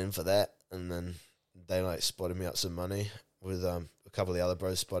we went in for that. And then they, like, spotted me up some money with a couple of the other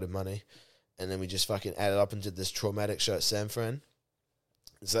bros spotted money. And then we just fucking added up and did this Traumatic show at San Fran.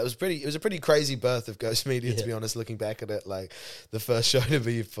 So it was a pretty crazy birth of Ghost Media, to be honest, looking back at it. Like, the first show to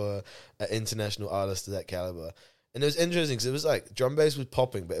be for an international artist of that caliber. And it was interesting because it was like drum bass was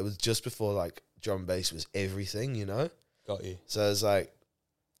popping, but it was just before, like, drum bass was everything, you know? Got you. So it was like,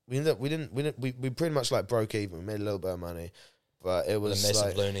 we pretty much, like, broke even. We made a little bit of money, but it was a massive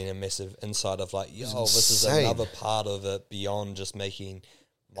like, learning and massive insight of, like, yo, was this is insane. another part of it beyond just making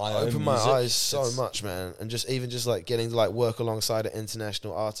my own opened my music. eyes so much, man. And just like getting to, like, work alongside an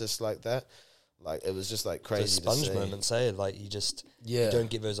international artist like that. Like, it was just, like, crazy It's a sponge to see. moment, say, like, you just you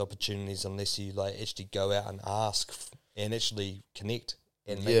don't get those opportunities unless you, like, actually go out and ask and actually connect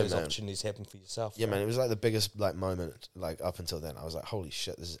and make those opportunities happen for yourself. Yeah, man, it was like the biggest, like, moment, like, up until then. I was like, holy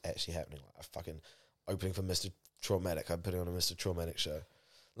shit, this is actually happening. Like, I fucking opening for Mr. Traumatic. I'm putting on a Mr. Traumatic show.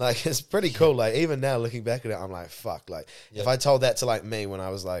 Like, it's pretty cool. Like, even now looking back at it, I'm like, fuck. Like, if I told that to, like, me when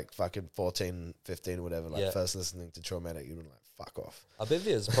I was, like, fucking 14, 15 or whatever, like, first listening to Traumatic, you'd be like, fuck off. I bet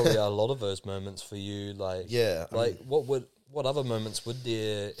there's probably a lot of those moments for you. Like, like, what other moments would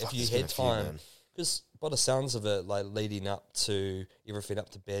there if you had time? Because by the sounds of it, like, leading up to everything up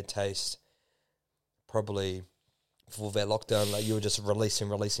to Bad Taste, probably before that lockdown, like, you were just releasing,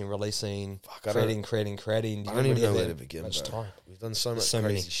 creating. I don't even know where to begin, much bro. time. We've done so much So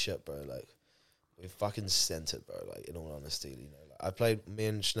crazy many. shit, bro. Like, we've fucking sent it, bro. Like, in all honesty, you know. Like, me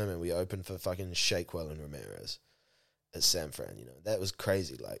and Snowman, we opened for fucking Shakewell and Ramirez at San Fran, you know. That was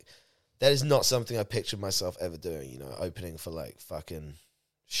crazy. Like, that is not something I pictured myself ever doing, you know, opening for, like, fucking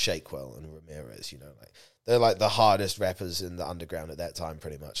Shakewell and Ramirez, you know. Like, they're, like, the hardest rappers in the underground at that time,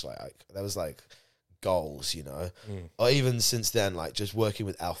 pretty much. Like that was, like, goals, you know. Or even since then, like, just working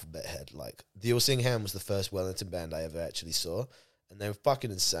with Alphabet Head. Like, The All Sing Ham was the first Wellington band I ever actually saw, and they were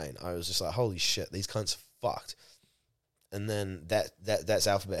fucking insane. I was just like, holy shit, these cunts are fucked. And then that's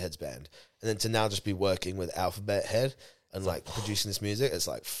Alphabet Head's band. And then to now just be working with Alphabet Head and, like, producing this music, it's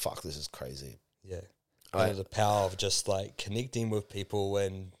like, fuck, this is crazy. Yeah. And the power of just, like, connecting with people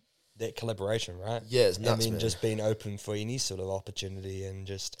and that collaboration, right? Yeah, it's nuts, I mean, man. just being open for any sort of opportunity and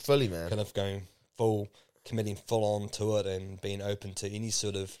just Fully, man. kind of committing full on to it and being open to any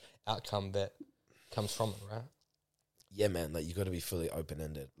sort of outcome that comes from it, right? Yeah, man, like, you got to be fully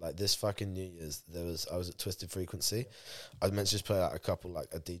open-ended. Like, this fucking New Year's, I was at Twisted Frequency. I meant to just play out a couple, like,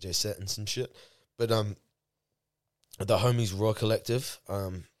 a DJ set and some shit. But the homies Raw Collective,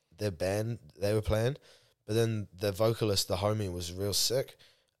 their band, they were playing. But then the vocalist, the homie, was real sick,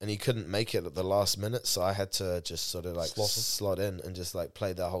 and he couldn't make it at the last minute, so I had to just sort of, like, slot in and just, like,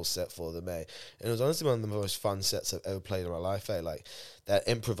 play that whole set for them, And it was honestly one of the most fun sets I've ever played in my life, Like, that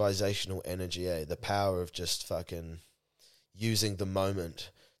improvisational energy, The power of just fucking using the moment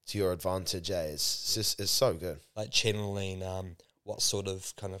to your advantage, It's so good. Like, channeling what sort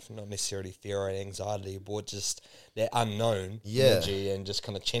of kind of, not necessarily fear or anxiety, but just that unknown energy and just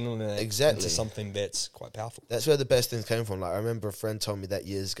kind of channeling it into something that's quite powerful. That's where the best things came from. Like, I remember a friend told me that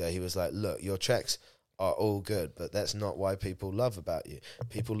years ago. He was like, look, your tracks are all good, but that's not why people love about you.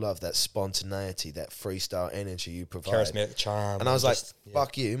 People love that spontaneity, that freestyle energy you provide. Charismatic charm. And I was like,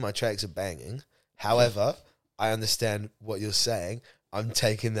 fuck you, my tracks are banging. However, I understand what you're saying. I'm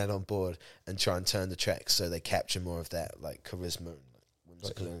taking that on board and try and turn the tracks so they capture more of that, like, charisma and, like,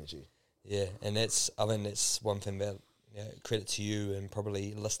 whimsical energy. Yeah, and that's one thing that credit to you and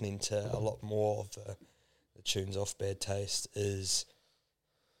probably listening to a lot more of the tunes off Bad Taste is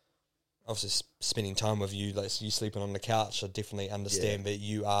obviously spending time with you, like you sleeping on the couch. I definitely understand that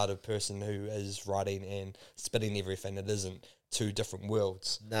you are the person who is writing and spitting everything. It isn't two different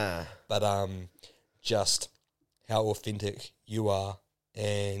worlds. Nah. But just how authentic you are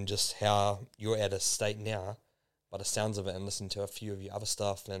and just how you're at a state now, by the sounds of it, and listening to a few of your other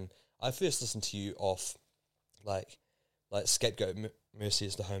stuff. And I first listened to you off like Scapegoat Mercy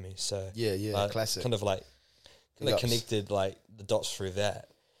is the homie. So Yeah, classic. Kind of connected like the dots through that.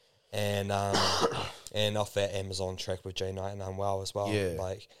 And and off that Amazon track with J Knight and Unwell as well. Yeah.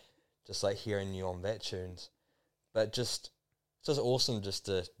 Like just like hearing you on that tunes. But it's just awesome just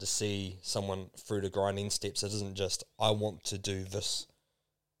to see someone through the grinding steps. It isn't just I want to do this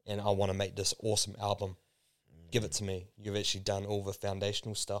and I want to make this awesome album. Give it to me. You've actually done all the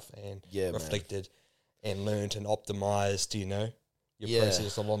foundational stuff and reflected and learned and optimized, your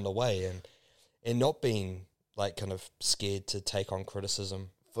process along the way, and not being like kind of scared to take on criticism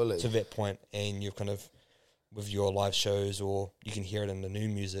fully to that point. And you're kind of with your live shows, or you can hear it in the new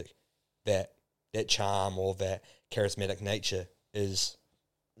music, that charm or that charismatic nature is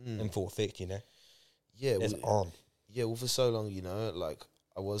in full effect, Yeah, it's on. Yeah, well, for so long, like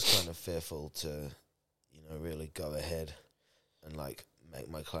I was kind of fearful to, really go ahead and like make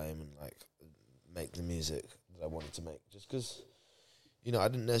my claim and like make the music that I wanted to make, just because, I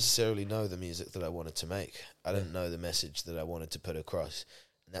didn't necessarily know the music that I wanted to make. I didn't know the message that I wanted to put across,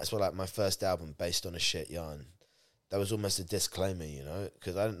 and that's why like my first album, Based on a Shit Yarn, that was almost a disclaimer,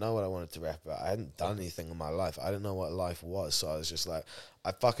 because I didn't know what I wanted to rap about. I hadn't done anything in my life. I didn't know what life was, so I was just like,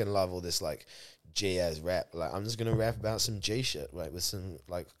 I fucking love all this like G-ass rap. Like, I'm just gonna rap about some G shit, like with some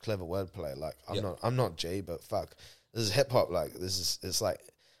like clever wordplay. Like, I'm not G, but fuck, this is hip hop. Like, it's like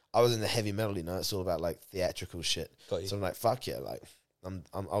I was in the heavy metal, it's all about like theatrical shit. So I'm like, fuck yeah, like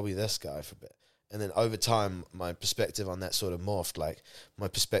I'll be this guy for a bit. And then over time, my perspective on that sort of morphed. Like, my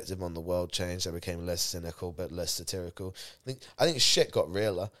perspective on the world changed. I became less cynical, but less satirical. I think shit got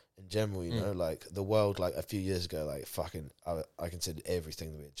realer in general, like the world, like a few years ago, like fucking, I considered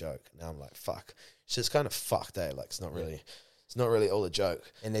everything to be a joke. Now I'm like, fuck. Shit's kind of fucked, eh? Like, it's not really all a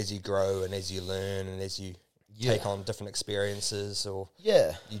joke. And as you grow and as you learn and as you take on different experiences, or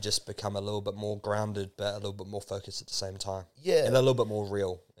you just become a little bit more grounded but a little bit more focused at the same time, and a little bit more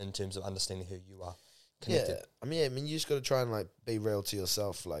real in terms of understanding who you are, connected. I mean you just got to try and like be real to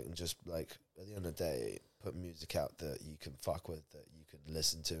yourself, like, and just like at the end of the day put music out that you can fuck with, that you can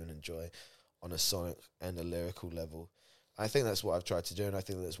listen to and enjoy on a sonic and a lyrical level. I think that's what I've tried to do, and I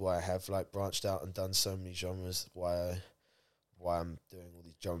think that's why I have like branched out and done so many genres, why I'm doing all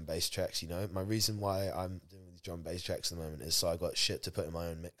these drum and bass tracks, My reason why I'm doing these drum and bass tracks at the moment is so I got shit to put in my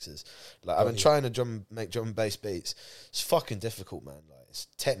own mixes. Like, I've been trying to make drum and bass beats. It's fucking difficult, man. Like, it's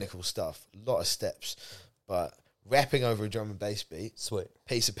technical stuff, a lot of steps. But rapping over a drum and bass beat, sweet,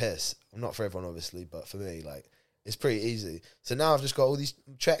 piece of piss. Not for everyone, obviously, but for me, like, it's pretty easy. So now I've just got all these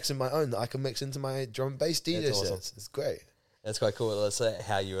tracks in my own that I can mix into my drum and bass DJ awesome. sets. It's great. That's quite cool. That's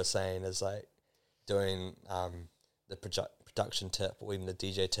how you were saying is like doing the production tip or even the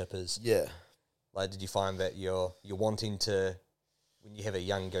DJ tip is like, did you find that you're wanting to, when you have a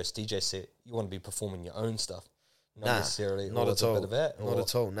Young Ghost DJ set, you want to be performing your own stuff, not necessarily not at all. A bit of that, not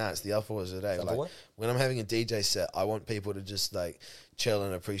at all. Nah, it's the opposite of the day. Like, when I'm having a DJ set, I want people to just like chill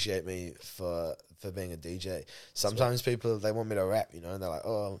and appreciate me for being a DJ. Sometimes people, they want me to rap, and they're like,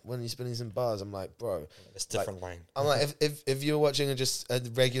 "Oh, when are you spinning some bars?" I'm like, "Bro, it's different lane." I'm like, if you're watching just a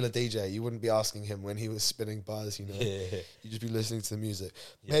regular DJ, you wouldn't be asking him when he was spinning bars, You'd just be listening to the music.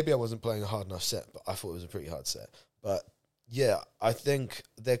 Maybe I wasn't playing a hard enough set, but I thought it was a pretty hard set. But yeah, I think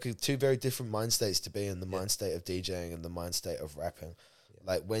there could two very different mind states to be in: the mind state of DJing and the mind state of rapping.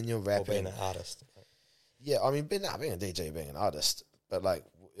 Like, when you're rapping, or being an artist. Yeah, I mean, being a DJ, being an artist, but like,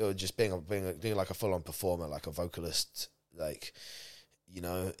 it was just being like a full on performer, like a vocalist. Like,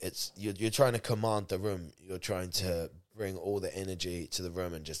 it's you're trying to command the room. You're trying to bring all the energy to the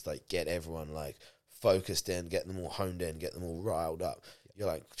room and just like get everyone like focused in, get them all honed in, get them all riled up. You're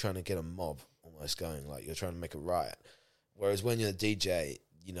like trying to get a mob almost going. Like, you're trying to make a riot. Whereas when you're a DJ,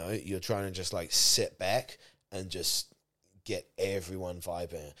 you're trying to just like sit back and just get everyone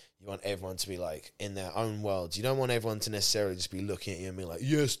vibing. You want everyone to be like in their own worlds. You don't want everyone to necessarily just be looking at you and be like,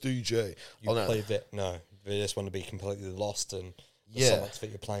 "Yes, DJ." Play that. No, they just want to be completely lost in the songs that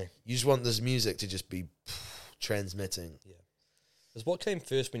you're playing. You just want this music to just be transmitting. Yeah. Because what came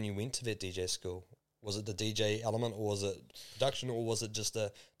first when you went to that DJ school? Was it the DJ element, or was it production, or was it just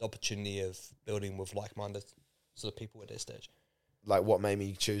the opportunity of building with like-minded sort of people at that stage? Like, what made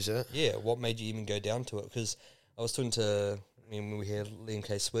me choose it? Yeah, what made you even go down to it? Because I was talking to, when we had Liam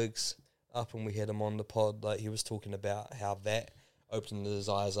K. Swigs up and we had him on the pod, like he was talking about how that opened his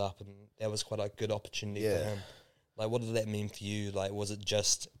eyes up and that was quite a good opportunity for him. Like, what did that mean for you? Like, was it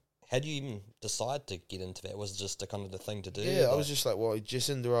just, how do you even decide to get into that? Was it just a kind of the thing to do? Yeah, I was just like, well,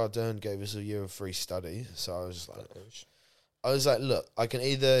 Jacinda Ardern gave us a year of free study, so I was like, look, I can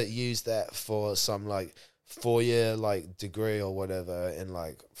either use that for some like 4-year like degree or whatever in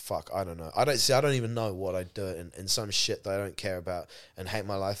like I don't know. I don't even know what I'd do in some shit that I don't care about and hate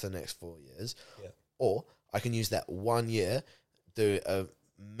my life the next 4 years. Yeah. Or I can use that 1 year, do a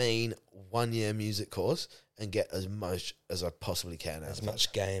main 1 year music course and get as much as I possibly can out as of much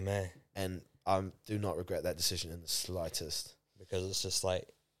it. game, eh? And I do not regret that decision in the slightest. Because it's just like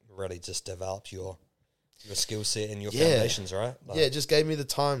really just develop your skill set and your foundations, right? Like, yeah, it just gave me the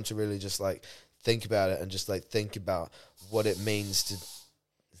time to really just like think about it and just like think about what it means to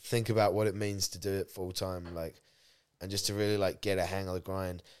do it full time, like, and just to really like get a hang of the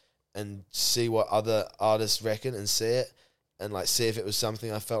grind and see what other artists reckon and see it and like see if it was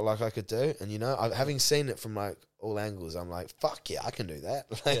something I felt like I could do. And having seen it from like all angles, I'm like, fuck yeah, I can do that.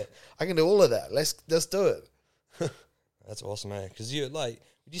 Like, I can do all of that. Let's do it. That's awesome, man. Because you like,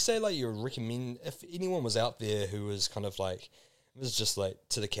 would you say like you would recommend if anyone was out there who was kind of like, it was just like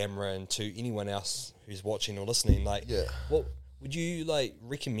to the camera and to anyone else who's watching or listening, like, what would you like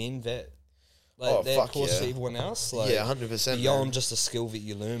recommend that? Like that course to everyone else? Like, 100%. Beyond just a skill that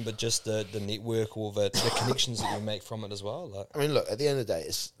you learn, but just the network or the connections that you make from it as well. Like, I mean, look, at the end of the day,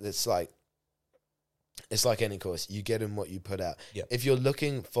 it's like any course. You get in what you put out. Yep. If you're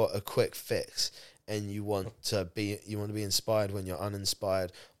looking for a quick fix and you want to be inspired when you're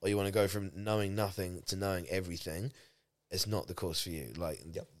uninspired, or you want to go from knowing nothing to knowing everything, it's not the course for you. Like,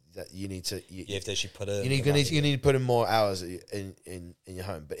 that you need to. You have to actually put in. You need to put in more hours in your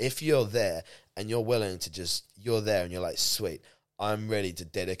home. But if you're there and you're willing to you're there and you're like, sweet, I'm ready to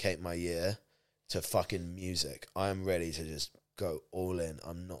dedicate my year to fucking music. I'm ready to just go all in.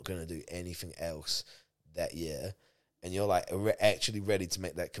 I'm not gonna do anything else that year. And you're like actually ready to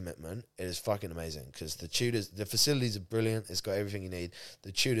make that commitment. It is fucking amazing because the facilities are brilliant. It's got everything you need.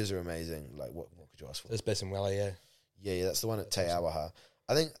 The tutors are amazing. Like, what could you ask for? It's based in Wally, yeah. Yeah, that's the one at Te Awaha.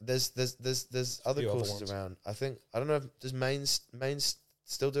 I think there's other courses around. I don't know if does Mains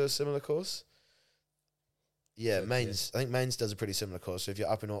still do a similar course? Yeah, Mains. I think Mains does a pretty similar course. So if you're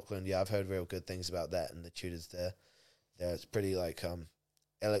up in Auckland, I've heard real good things about that and the tutors there. It's pretty like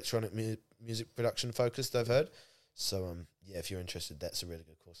electronic music production focused, I've heard. So if you're interested, that's a really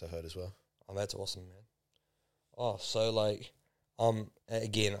good course I heard as well. Oh, that's awesome, man. Oh, so like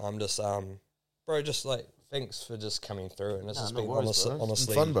again, I'm just bro, just like thanks for just coming through, and it's just been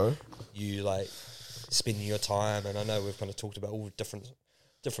honestly fun, bro. You like spending your time, and I know we've kind of talked about all different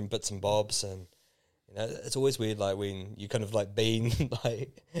bits and bobs, and you know it's always weird like when you kind of like been like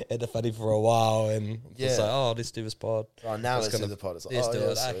at the footy for a while, and it's like, oh, let's do this pod. Oh, now let's do the pod. It's like, let's do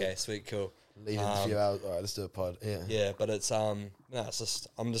it. Sweet. Okay, sweet, cool. Leaving a few hours. All right, let's do a pod. Yeah, but it's it's just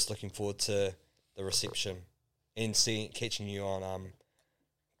I'm just looking forward to the reception and catching you on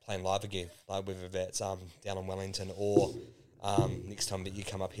playing live again, like whether that's down in Wellington or next time that you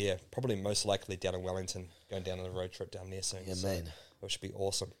come up here, probably most likely down in Wellington, going down on a road trip down there soon. Yeah, man, which should be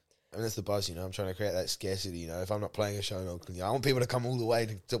awesome. I mean, that's the buzz, I'm trying to create that scarcity, if I'm not playing a show in Auckland, I want people to come all the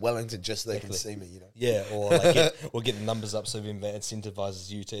way to Wellington just so they can see me, Yeah, or like get the numbers up so then that incentivizes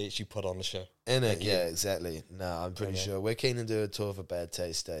you to actually put on the show. Yeah, exactly. No, I'm pretty sure. We're keen to do a tour for Bad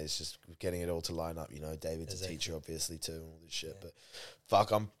Taste Days, just getting it all to line up, David's a teacher, obviously, too, and all this shit, but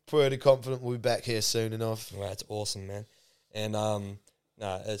fuck, I'm pretty confident we'll be back here soon enough. Well, that's awesome, man. And,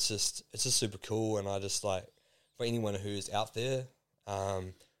 it's just super cool, and I just, like, for anyone who's out there,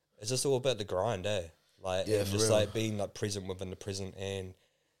 it's just all about the grind, eh? Like, and just real. Like being like present within the present and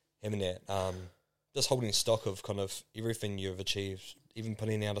having that, just holding stock of kind of everything you've achieved, even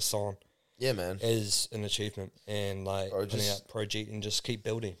putting out a song. Yeah, man, is an achievement, and like putting out a project and just keep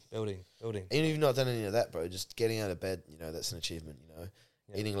building. Even if you've not done any of that, bro, just getting out of bed, that's an achievement.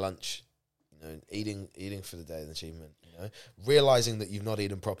 Eating lunch, eating for the day is an achievement. Realizing that you've not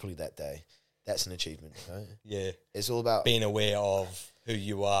eaten properly that day. That's an achievement, Yeah. It's all about being aware of who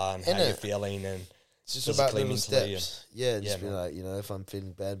you are and how you're feeling, and it's just about little steps. Be like, if I'm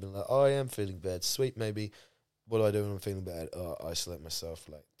feeling bad, be like, oh, I am feeling bad. Sweet, maybe. What do I do when I'm feeling bad? Oh, isolate myself,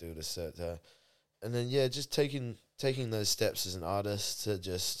 like do this, that. And then, just taking those steps as an artist to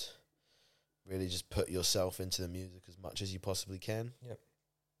just really just put yourself into the music as much as you possibly can. Yep.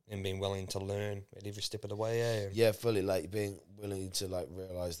 And being willing to learn at every step of the way, eh? Yeah, fully. Like being willing to like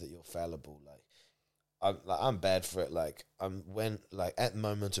realize that you're fallible. I'm bad for it. Like I'm at the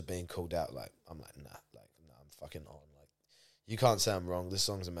moment of being called out. Like I'm like nah, I'm fucking on. Like, you can't say I'm wrong. This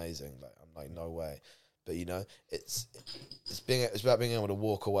song's amazing. Like, I'm like, no way. But you know, it's about being able to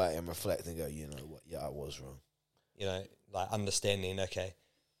walk away and reflect and go, you know what? Yeah, I was wrong. You know, like understanding. Okay,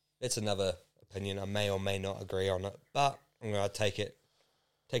 that's another opinion. I may or may not agree on it, but I'm gonna take it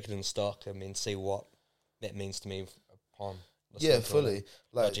in stock and then see what that means to me upon listening Yeah, to fully. it,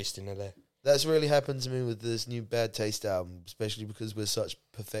 Like, digesting it. that's really happened to me with this new Bad Taste album, especially because we're such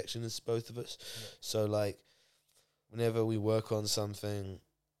perfectionists, both of us. Yeah. So, like, whenever we work on something,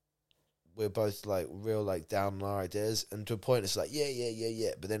 we're both, like, real, like, down on our ideas. And to a point, it's like,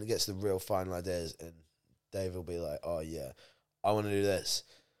 yeah. But then it gets the real final ideas, and Dave will be like, oh, yeah, I want to do this.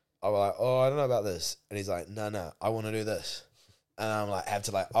 I'm like, oh, I don't know about this. And he's like, no, I want to do this. And I'm like, have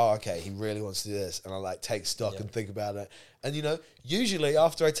to like, oh, okay, he really wants to do this. And I like take stock and think about it. And, you know, usually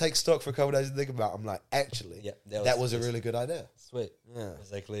after I take stock for a couple of days and think about it, I'm like, actually, that was a really good idea. Sweet. Yeah.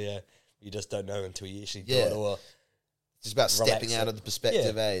 Exactly, yeah. You just don't know until you actually do Yeah. it, or It's about stepping Relax out it. of the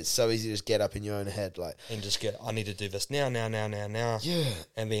perspective, It's so easy to just get up in your own head, like, and just get, I need to do this now. yeah.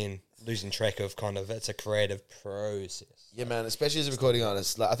 And then losing track of kind of, it's a creative process. Yeah, man, especially as a recording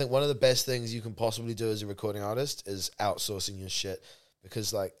artist. Like, I think one of the best things you can possibly do as a recording artist is outsourcing your shit.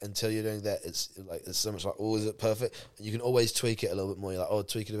 Because, like, until you're doing that, it's so much like, oh, is it perfect? And you can always tweak it a little bit more. You're like, oh,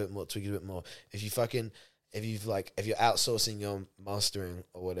 tweak it a bit more. If you're outsourcing your mastering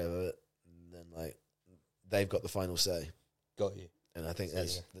or whatever, then, like, they've got the final say. Got you. And I think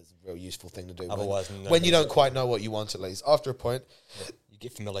that's a real useful thing to do. Otherwise, when you don't quite know what you want, at least. After a point, you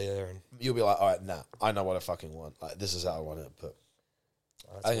get familiar and you'll be like, all right, nah, I know what I fucking want. Like, this is how I want it. But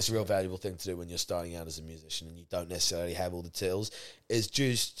I think it's a real valuable thing to do when you're starting out as a musician and you don't necessarily have all the tools, is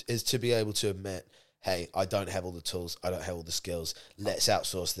to be able to admit, hey, I don't have all the tools, I don't have all the skills. Let's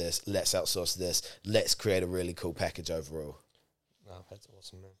outsource this. Let's create a really cool package overall. No, that's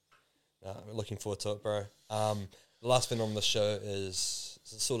awesome, man. No, I'm looking forward to it, bro. The last thing on the show is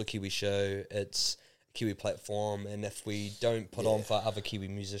it's a sort of Kiwi show. It's a Kiwi platform, and if we don't put on for other Kiwi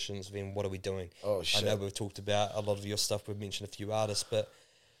musicians, then what are we doing? Oh, shit. I know we've talked about a lot of your stuff. We've mentioned a few artists, but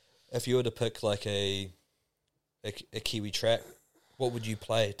if you were to pick like a Kiwi track, what would you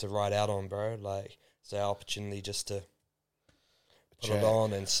play to ride out on, bro? Like, it's our opportunity just to put it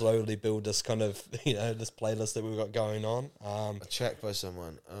on and slowly build this kind of, you know, this playlist that we've got going on. A track by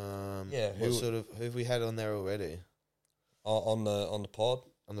someone. who have we had on there already? On the pod,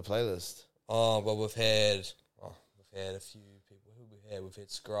 On the playlist? Oh, well, we've had a few people. Who we had? We've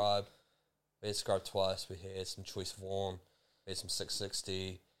had Scribe. We had Scribe twice. We had some Choice of Warm. We had some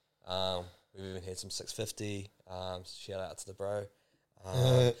 660. We've even had some 650. Shout out to the bro.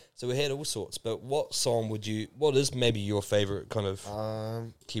 So we had all sorts. But what is maybe your favourite kind of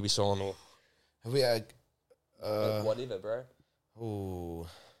Kiwi song, or Have we had... whatever, bro? Ooh...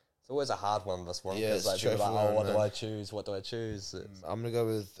 It's always a hard one, this one. Yeah, Because it's like, people are like, tricky what one, do man. I choose? What do I choose? I'm going to go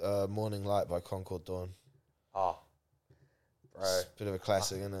with Morning Light by Concord Dawn. Oh, bro. It's a bit of a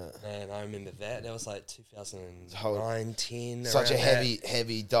classic, isn't it? Man, I remember that. That was like 2009, 10. Such a around that.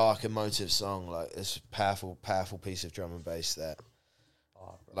 heavy, dark, emotive song. Like, it's a powerful piece of drum and bass that...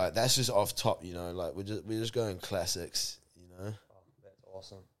 Oh, bro. Like, that's just off top, you know. Like, we're just going classics, you know. Oh, that's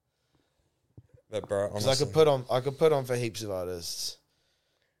awesome. But bro, Because honestly, I could put on for heaps of artists,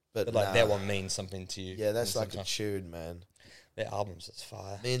 but like nah. that one means something to you. Yeah, that's And like a sometimes- tune, man. That album's just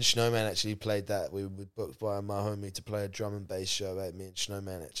fire. Me and Snowman actually played that. We were booked by my homie to play a drum and bass show. Me and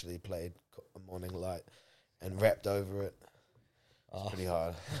Snowman actually played A Morning Light and rapped over it. Oh, Pretty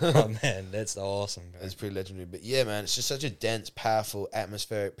hard. oh man, that's awesome, bro. It's pretty legendary. But yeah, man, it's just such a dense, powerful,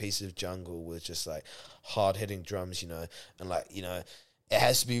 atmospheric piece of jungle with just like hard hitting drums, you know, and like, you know, it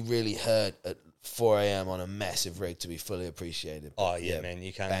has to be really heard at 4 a.m. on a massive rig to be fully appreciated. Oh But yeah, man,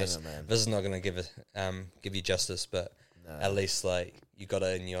 you can't. banger, man. This is not gonna give you justice, but at least like you got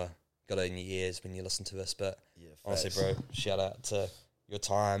it in your ears when you listen to this. But Yeah, honestly, facts. bro, shout out to your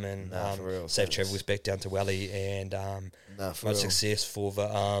time and Nah, for real, safe thanks. travels back down to Welly, and Nah, for much real. success for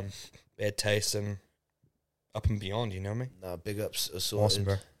the Bad Taste and up and beyond. You know what I mean? Nah, big ups are sorted. Awesome,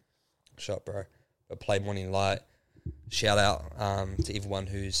 bro. Shot, bro. But play Morning Light. Shout out to everyone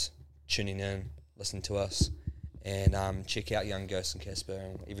who's tuning in, listening to us, and check out Young Ghost and Casper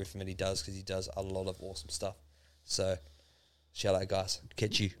and everything that he does, because he does a lot of awesome stuff. So, shout out, guys.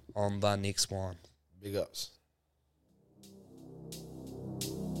 Catch you on the next one. Big ups.